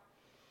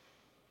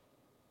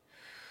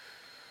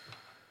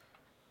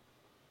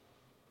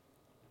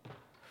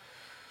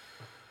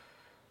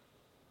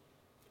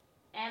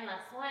 And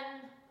last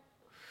one.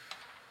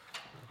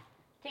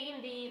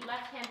 Taking the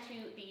left hand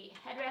to the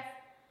headrest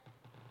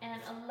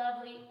and a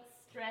lovely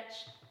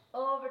stretch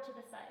over to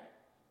the side.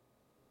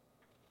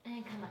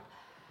 And come up.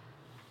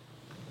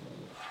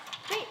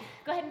 Great,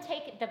 go ahead and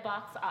take the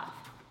box off.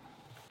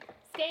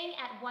 Staying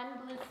at one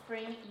blue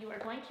spring, you are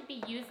going to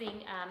be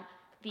using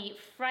the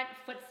front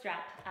foot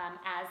strap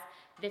as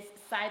this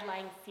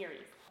sideline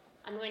series.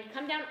 I'm going to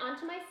come down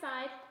onto my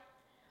side.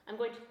 I'm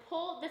going to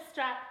pull the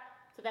strap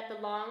so that the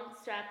long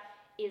strap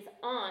is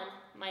on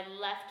my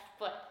left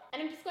foot.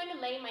 And I'm just going to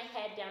lay my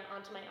head down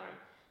onto my arm.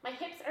 My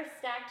hips are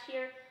stacked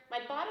here. My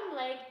bottom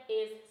leg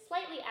is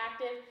slightly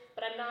active,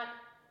 but I'm not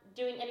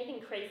doing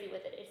anything crazy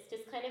with it. It's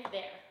just kind of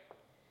there.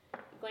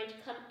 I'm going to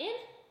come in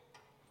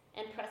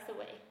and press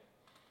away.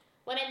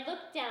 When I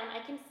look down,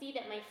 I can see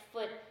that my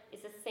foot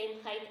is the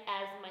same height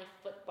as my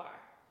foot bar.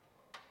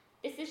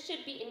 This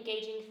should be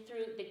engaging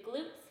through the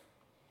glutes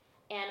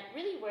and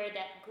really where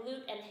that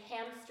glute and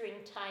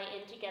hamstring tie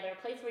in together,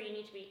 a place where you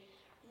need to be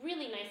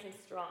really nice and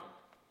strong.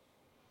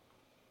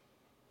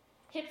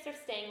 Hips are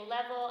staying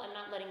level. I'm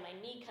not letting my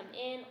knee come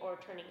in or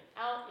turning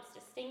out. It's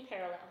just staying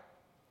parallel.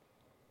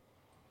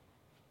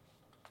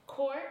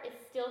 Core is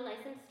still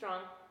nice and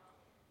strong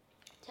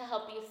to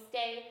help you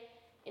stay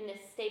in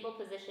this stable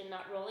position,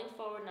 not rolling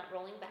forward, not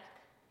rolling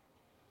back.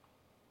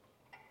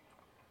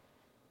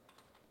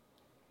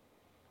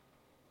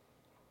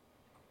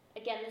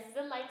 Again, this is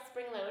a light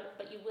spring load,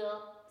 but you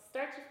will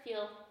start to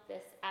feel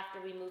this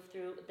after we move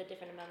through the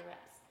different amount of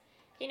reps.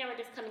 Okay, now we're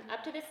just coming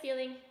up to the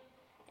ceiling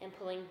and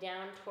pulling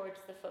down towards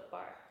the foot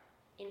bar.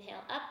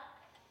 Inhale up,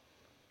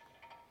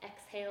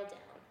 exhale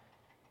down.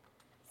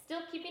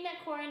 Still keeping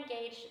that core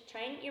engaged,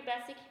 trying your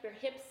best to keep your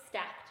hips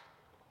stacked.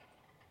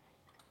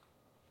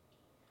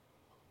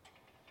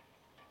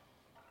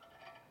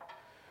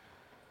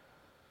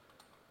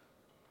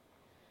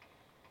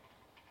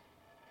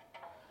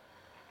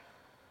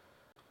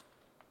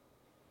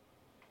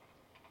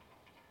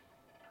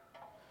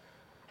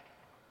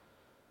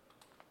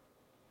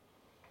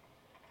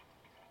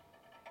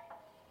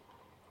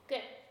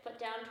 Good, foot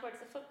down towards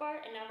the foot bar,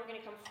 and now we're gonna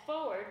come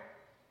forward.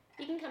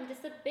 You can come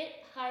just a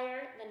bit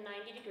higher than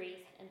 90 degrees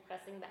and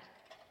pressing back.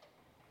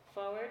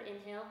 Forward,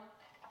 inhale,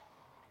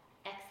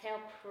 exhale,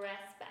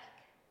 press back.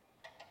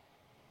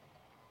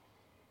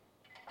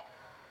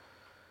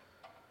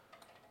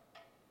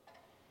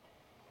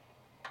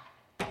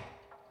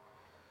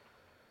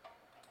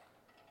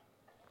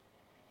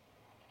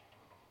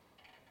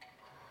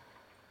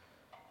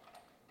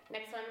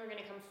 Next one, we're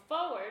gonna come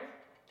forward,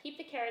 keep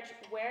the carriage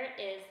where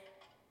it is,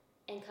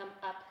 and come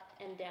up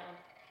and down.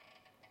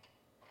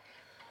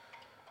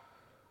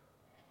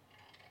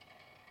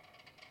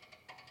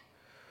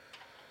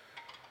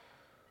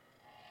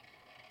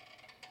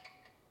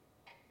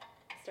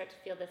 Start to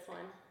feel this one.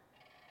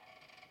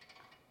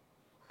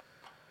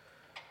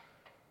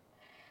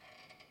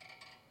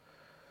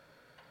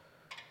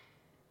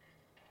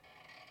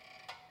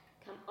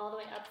 Come all the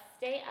way up,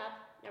 stay up.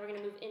 Now we're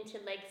gonna move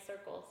into leg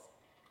circles.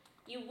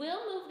 You will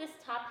move this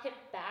top hip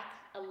back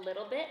a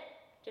little bit,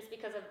 just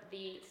because of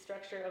the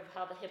structure of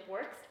how the hip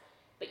works,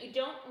 but you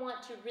don't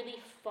want to really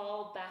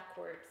fall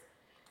backwards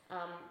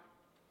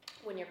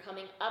when you're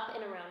coming up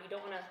and around. You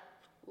don't want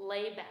to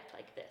lay back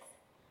like this.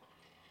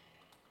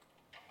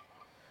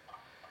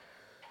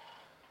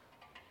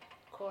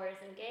 Core is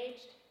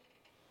engaged.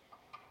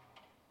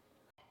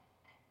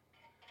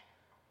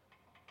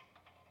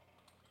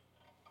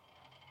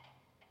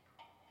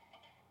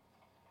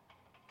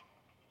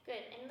 Good,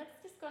 and let's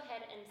just go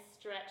ahead and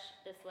stretch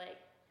this leg.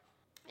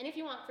 And if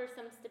you want for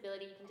some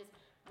stability, you can just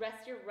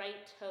rest your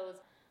right toes.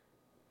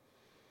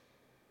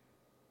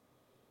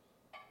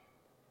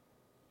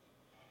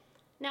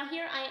 Now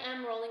here I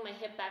am rolling my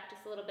hip back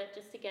just a little bit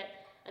just to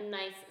get a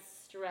nice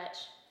stretch.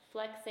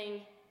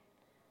 Flexing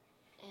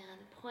and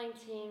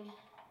pointing.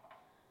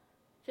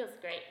 Feels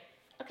great.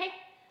 Okay,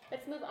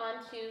 let's move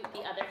on to the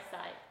other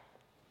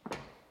side.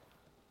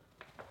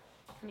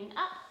 Coming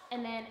up,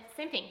 and then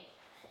same thing.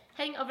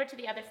 Heading over to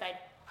the other side.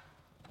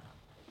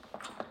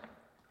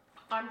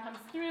 Arm comes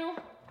through.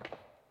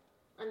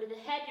 Under the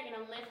head, you're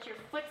gonna lift your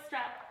foot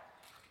strap.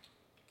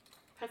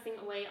 pressing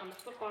away on the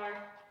foot bar,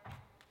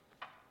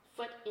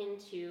 foot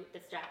into the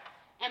strap.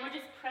 And we're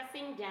just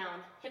pressing down.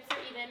 Hips are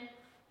even,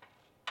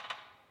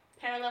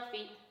 parallel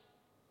feet,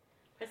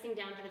 pressing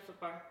down to the foot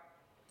bar.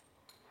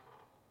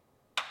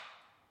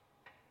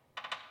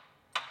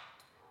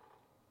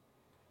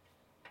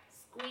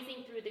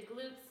 Squeezing through the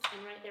glutes,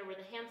 and right there where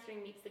the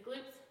hamstring meets the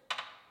glutes.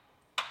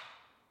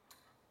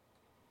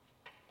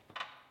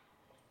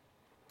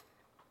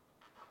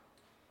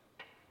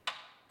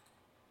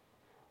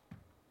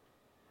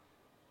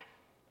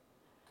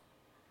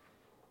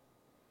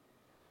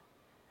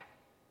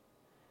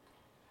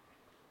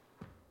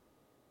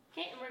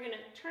 Okay, and we're going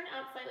to turn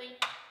out slightly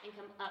and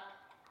come up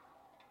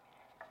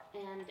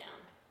and down.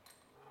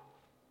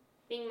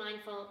 Being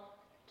mindful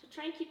to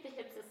try and keep the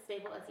hips as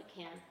stable as you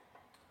can.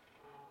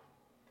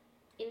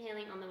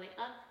 Inhaling on the way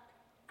up,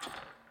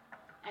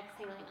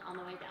 exhaling on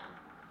the way down.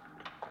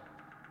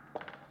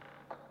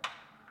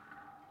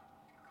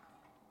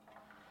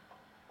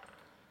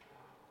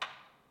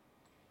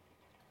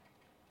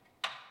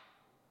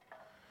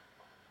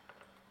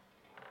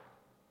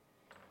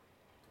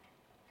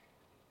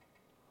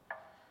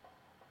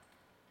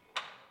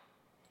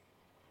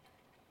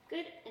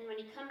 Good, and when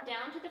you come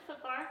down to the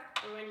foot bar,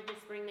 we're going to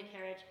just bring the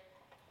carriage,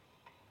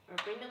 or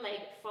bring the leg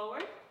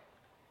forward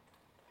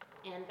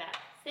and back,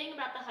 staying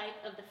about the height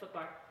of the foot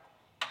bar.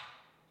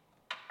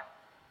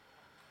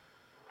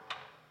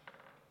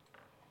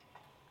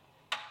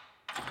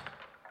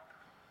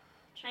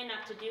 Try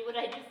not to do what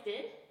I just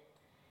did,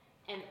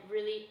 and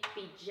really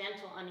be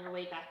gentle on your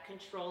way back,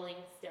 controlling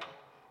still.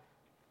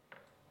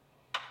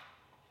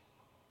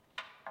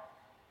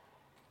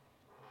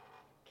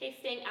 Okay,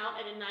 staying out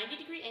at a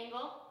 90-degree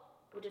angle,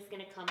 we're just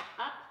going to come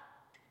up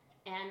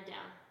and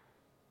down.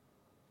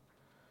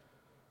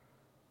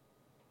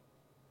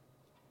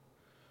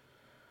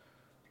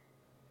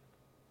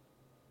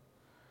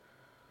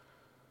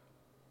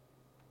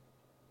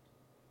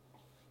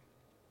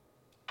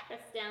 Press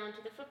down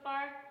to the foot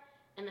bar,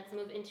 and let's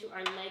move into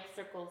our leg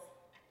circles.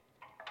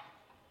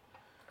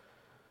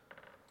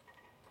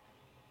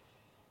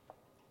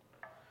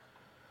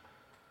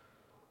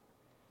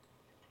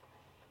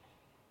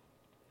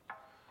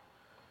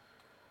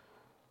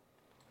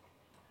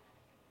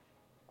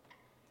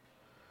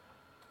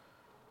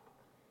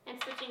 And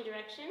switching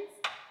directions.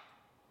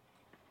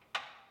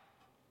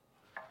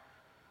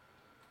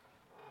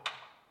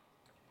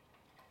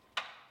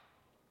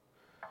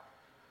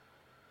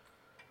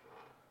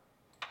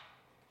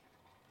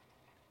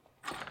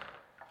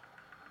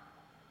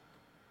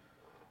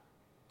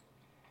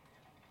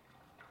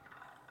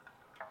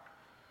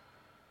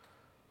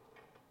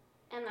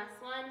 And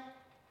last one.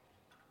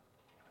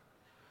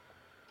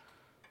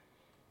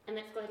 And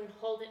let's go ahead and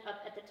hold it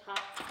up at the top,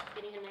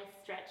 getting a nice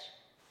stretch.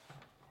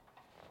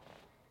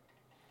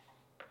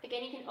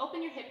 Again, you can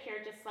open your hip here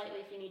just slightly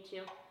if you need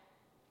to.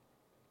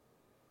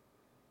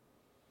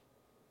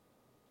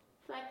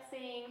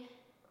 Flexing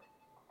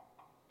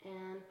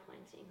and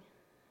pointing.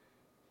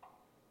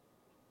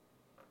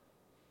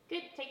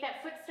 Good, take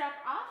that foot strap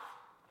off,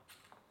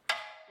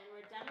 and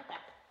we're done with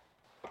that.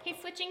 Okay,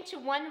 switching to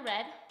one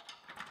red.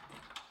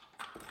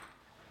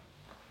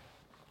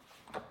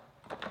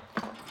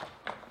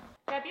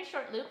 Grab your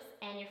short loops,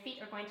 and your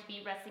feet are going to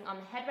be resting on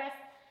the headrest,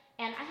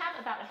 and I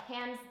have about a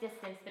hand's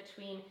distance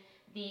between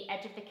the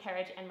edge of the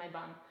carriage and my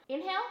bum.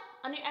 Inhale,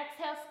 on your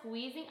exhale,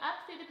 squeezing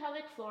up through the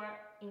pelvic floor,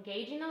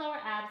 engaging the lower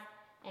abs,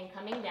 and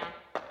coming down.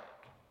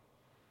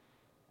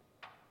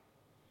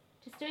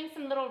 Just doing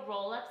some little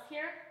roll-ups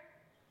here.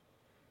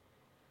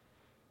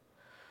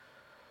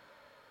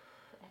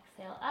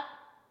 Exhale up.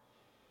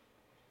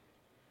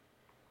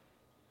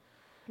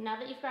 Now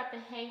that you've got the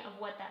hang of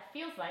what that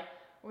feels like,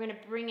 we're going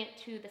to bring it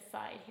to the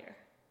side here.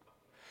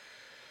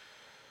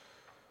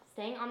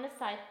 Staying on this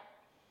side.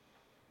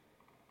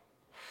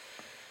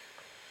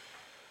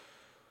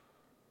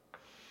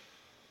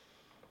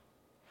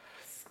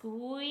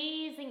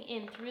 Squeezing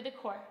in through the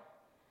core.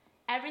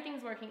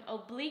 Everything's working.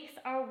 Obliques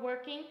are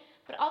working,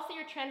 but also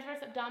your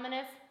transverse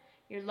abdominis,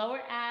 your lower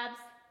abs,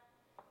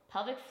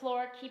 pelvic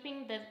floor,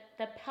 keeping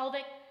the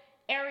pelvic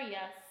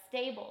area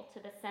stable to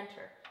the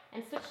center.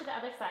 And switch to the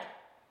other side.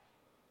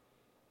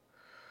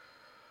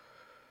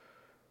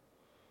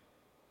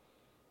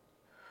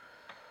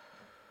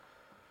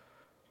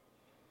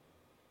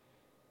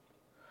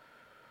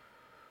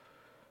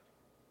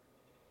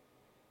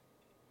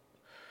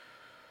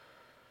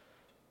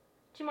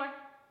 Two more.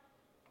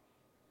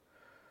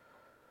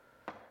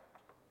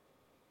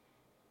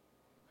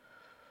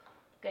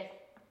 Good.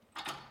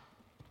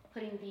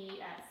 Putting the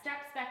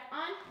straps back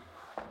on,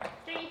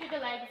 straightening through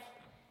the legs,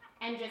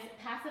 and just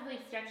passively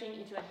stretching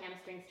into a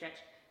hamstring stretch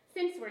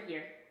since we're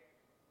here.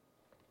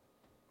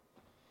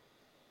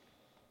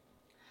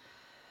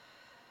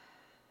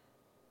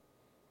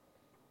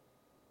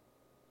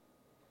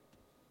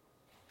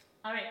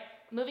 All right,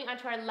 moving on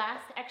to our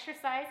last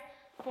exercise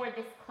for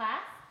this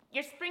class.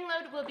 Your spring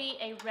load will be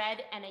a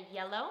red and a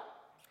yellow,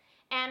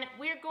 and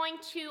we're going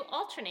to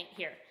alternate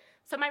here.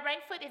 So my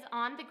right foot is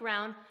on the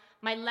ground,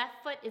 my left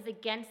foot is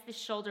against the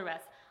shoulder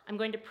rest. I'm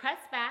going to press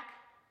back,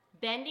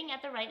 bending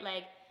at the right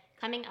leg,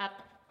 coming up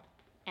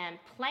and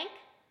plank,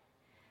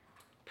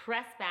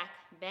 press back,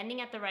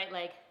 bending at the right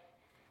leg,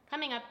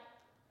 coming up,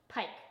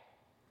 pike.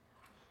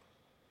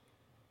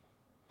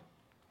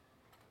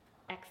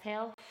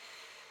 Exhale.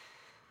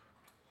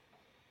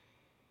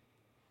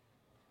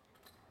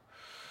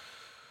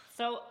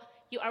 So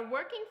you are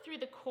working through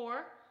the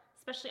core,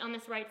 especially on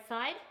this right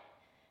side,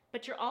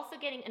 but you're also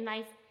getting a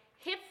nice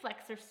hip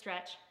flexor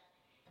stretch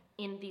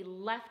in the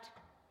left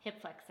hip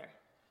flexor.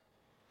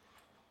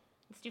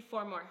 Let's do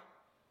 4 more.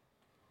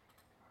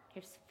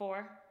 Here's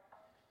 4.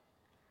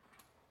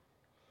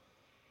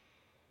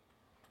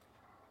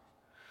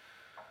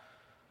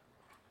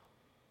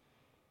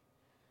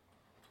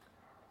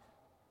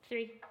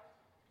 3.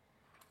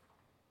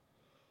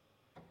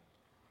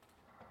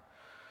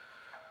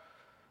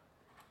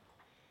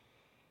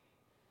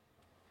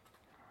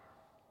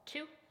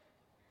 2.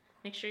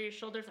 Make sure your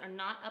shoulders are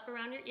not up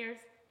around your ears.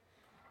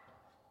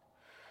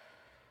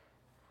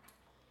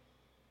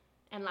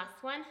 And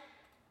last one.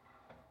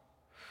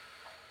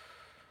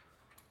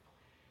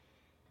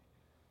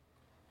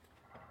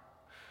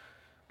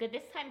 Good,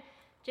 this time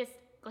just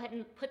go ahead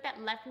and put that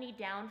left knee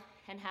down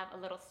and have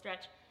a little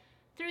stretch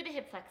through the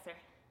hip flexor.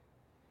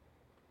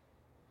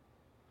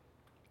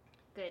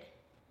 Good.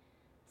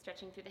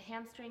 Stretching through the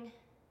hamstring.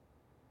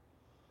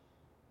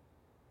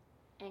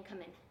 And come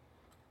in.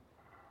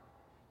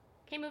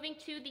 Okay, moving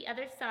to the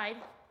other side.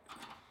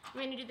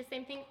 We're going to do the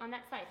same thing on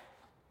that side.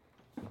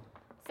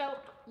 So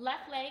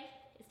left leg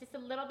is just a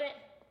little bit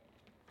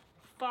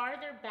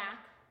farther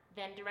back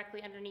than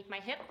directly underneath my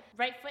hip.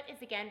 Right foot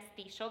is against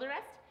the shoulder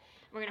rest.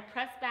 We're going to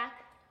press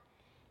back,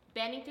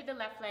 bending through the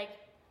left leg,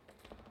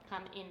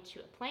 come into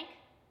a plank,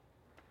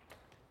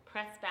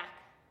 press back,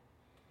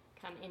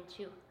 come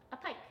into a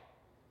pike.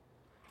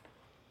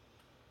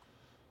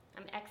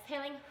 I'm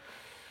exhaling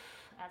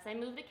as I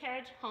move the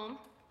carriage home.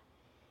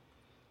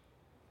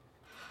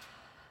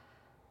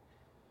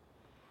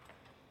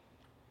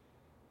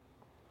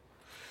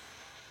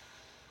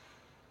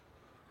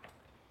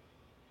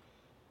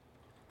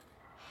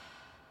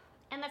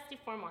 And let's do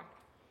 4 more.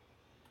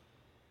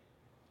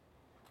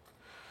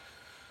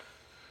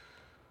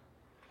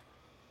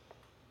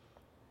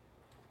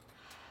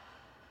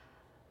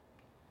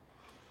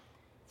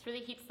 This really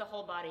heats the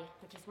whole body,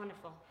 which is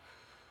wonderful.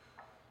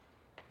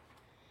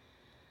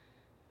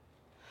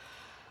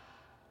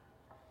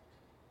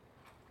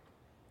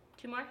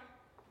 Two more.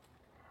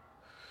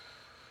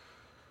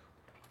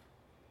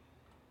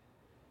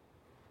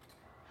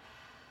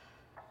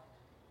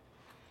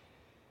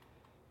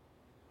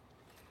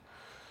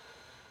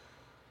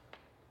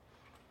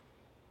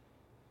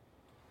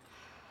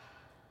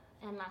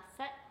 And last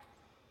set.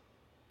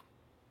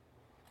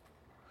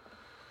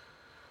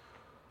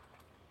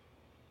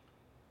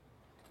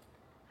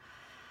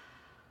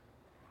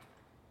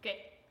 Good.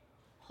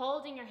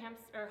 Holding your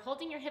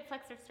hip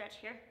flexor stretch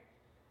here.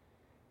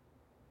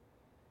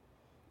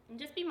 And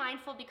just be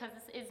mindful because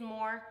this is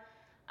more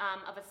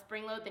of a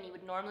spring load than you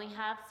would normally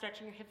have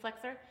stretching your hip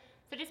flexor.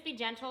 So just be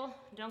gentle.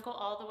 Don't go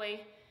all the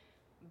way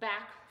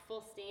back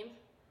full steam.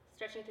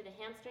 Stretching through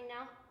the hamstring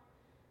now.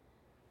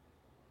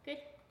 Good.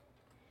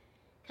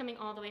 Coming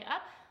all the way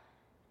up.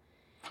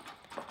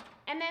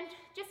 And then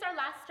just our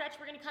last stretch,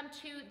 we're going to come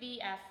to the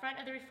front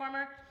of the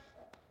reformer,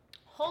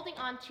 holding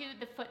on to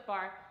the foot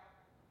bar,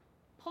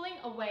 pulling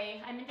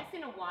away. I'm just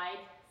in a wide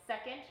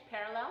second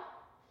parallel.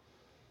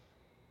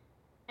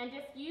 And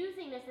just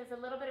using this as a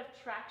little bit of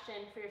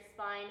traction for your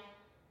spine.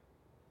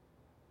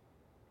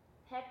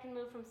 Head can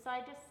move from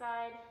side to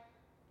side.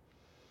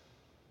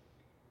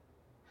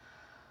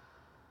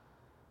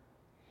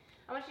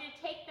 I want you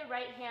to take the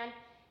right hand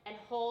and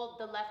hold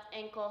the left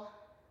ankle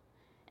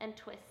and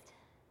twist.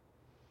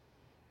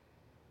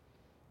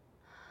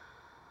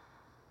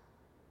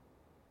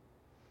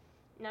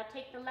 Now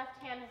take the left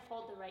hand and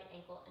hold the right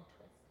ankle and twist.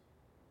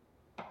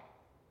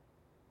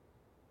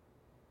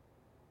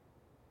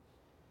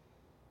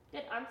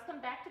 Good, arms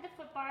come back to the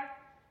foot bar,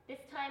 this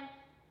time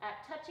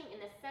touching in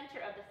the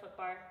center of the foot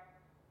bar.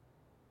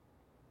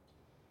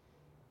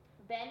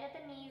 Bend at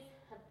the knees,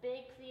 a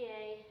big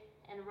plie,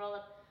 and roll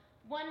up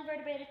one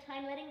vertebrae at a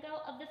time, letting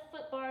go of the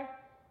foot bar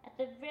at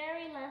the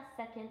very last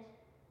second.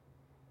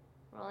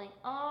 Rolling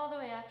all the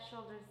way up,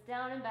 shoulders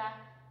down and back.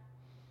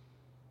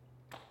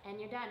 And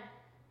you're done.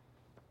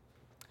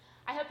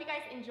 I hope you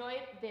guys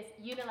enjoyed this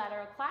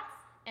unilateral class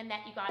and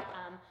that you got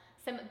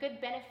some good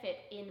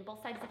benefit in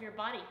both sides of your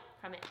body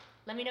from it.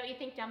 Let me know what you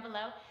think down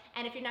below.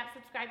 And if you're not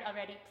subscribed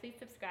already, please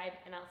subscribe,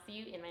 and I'll see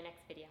you in my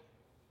next video.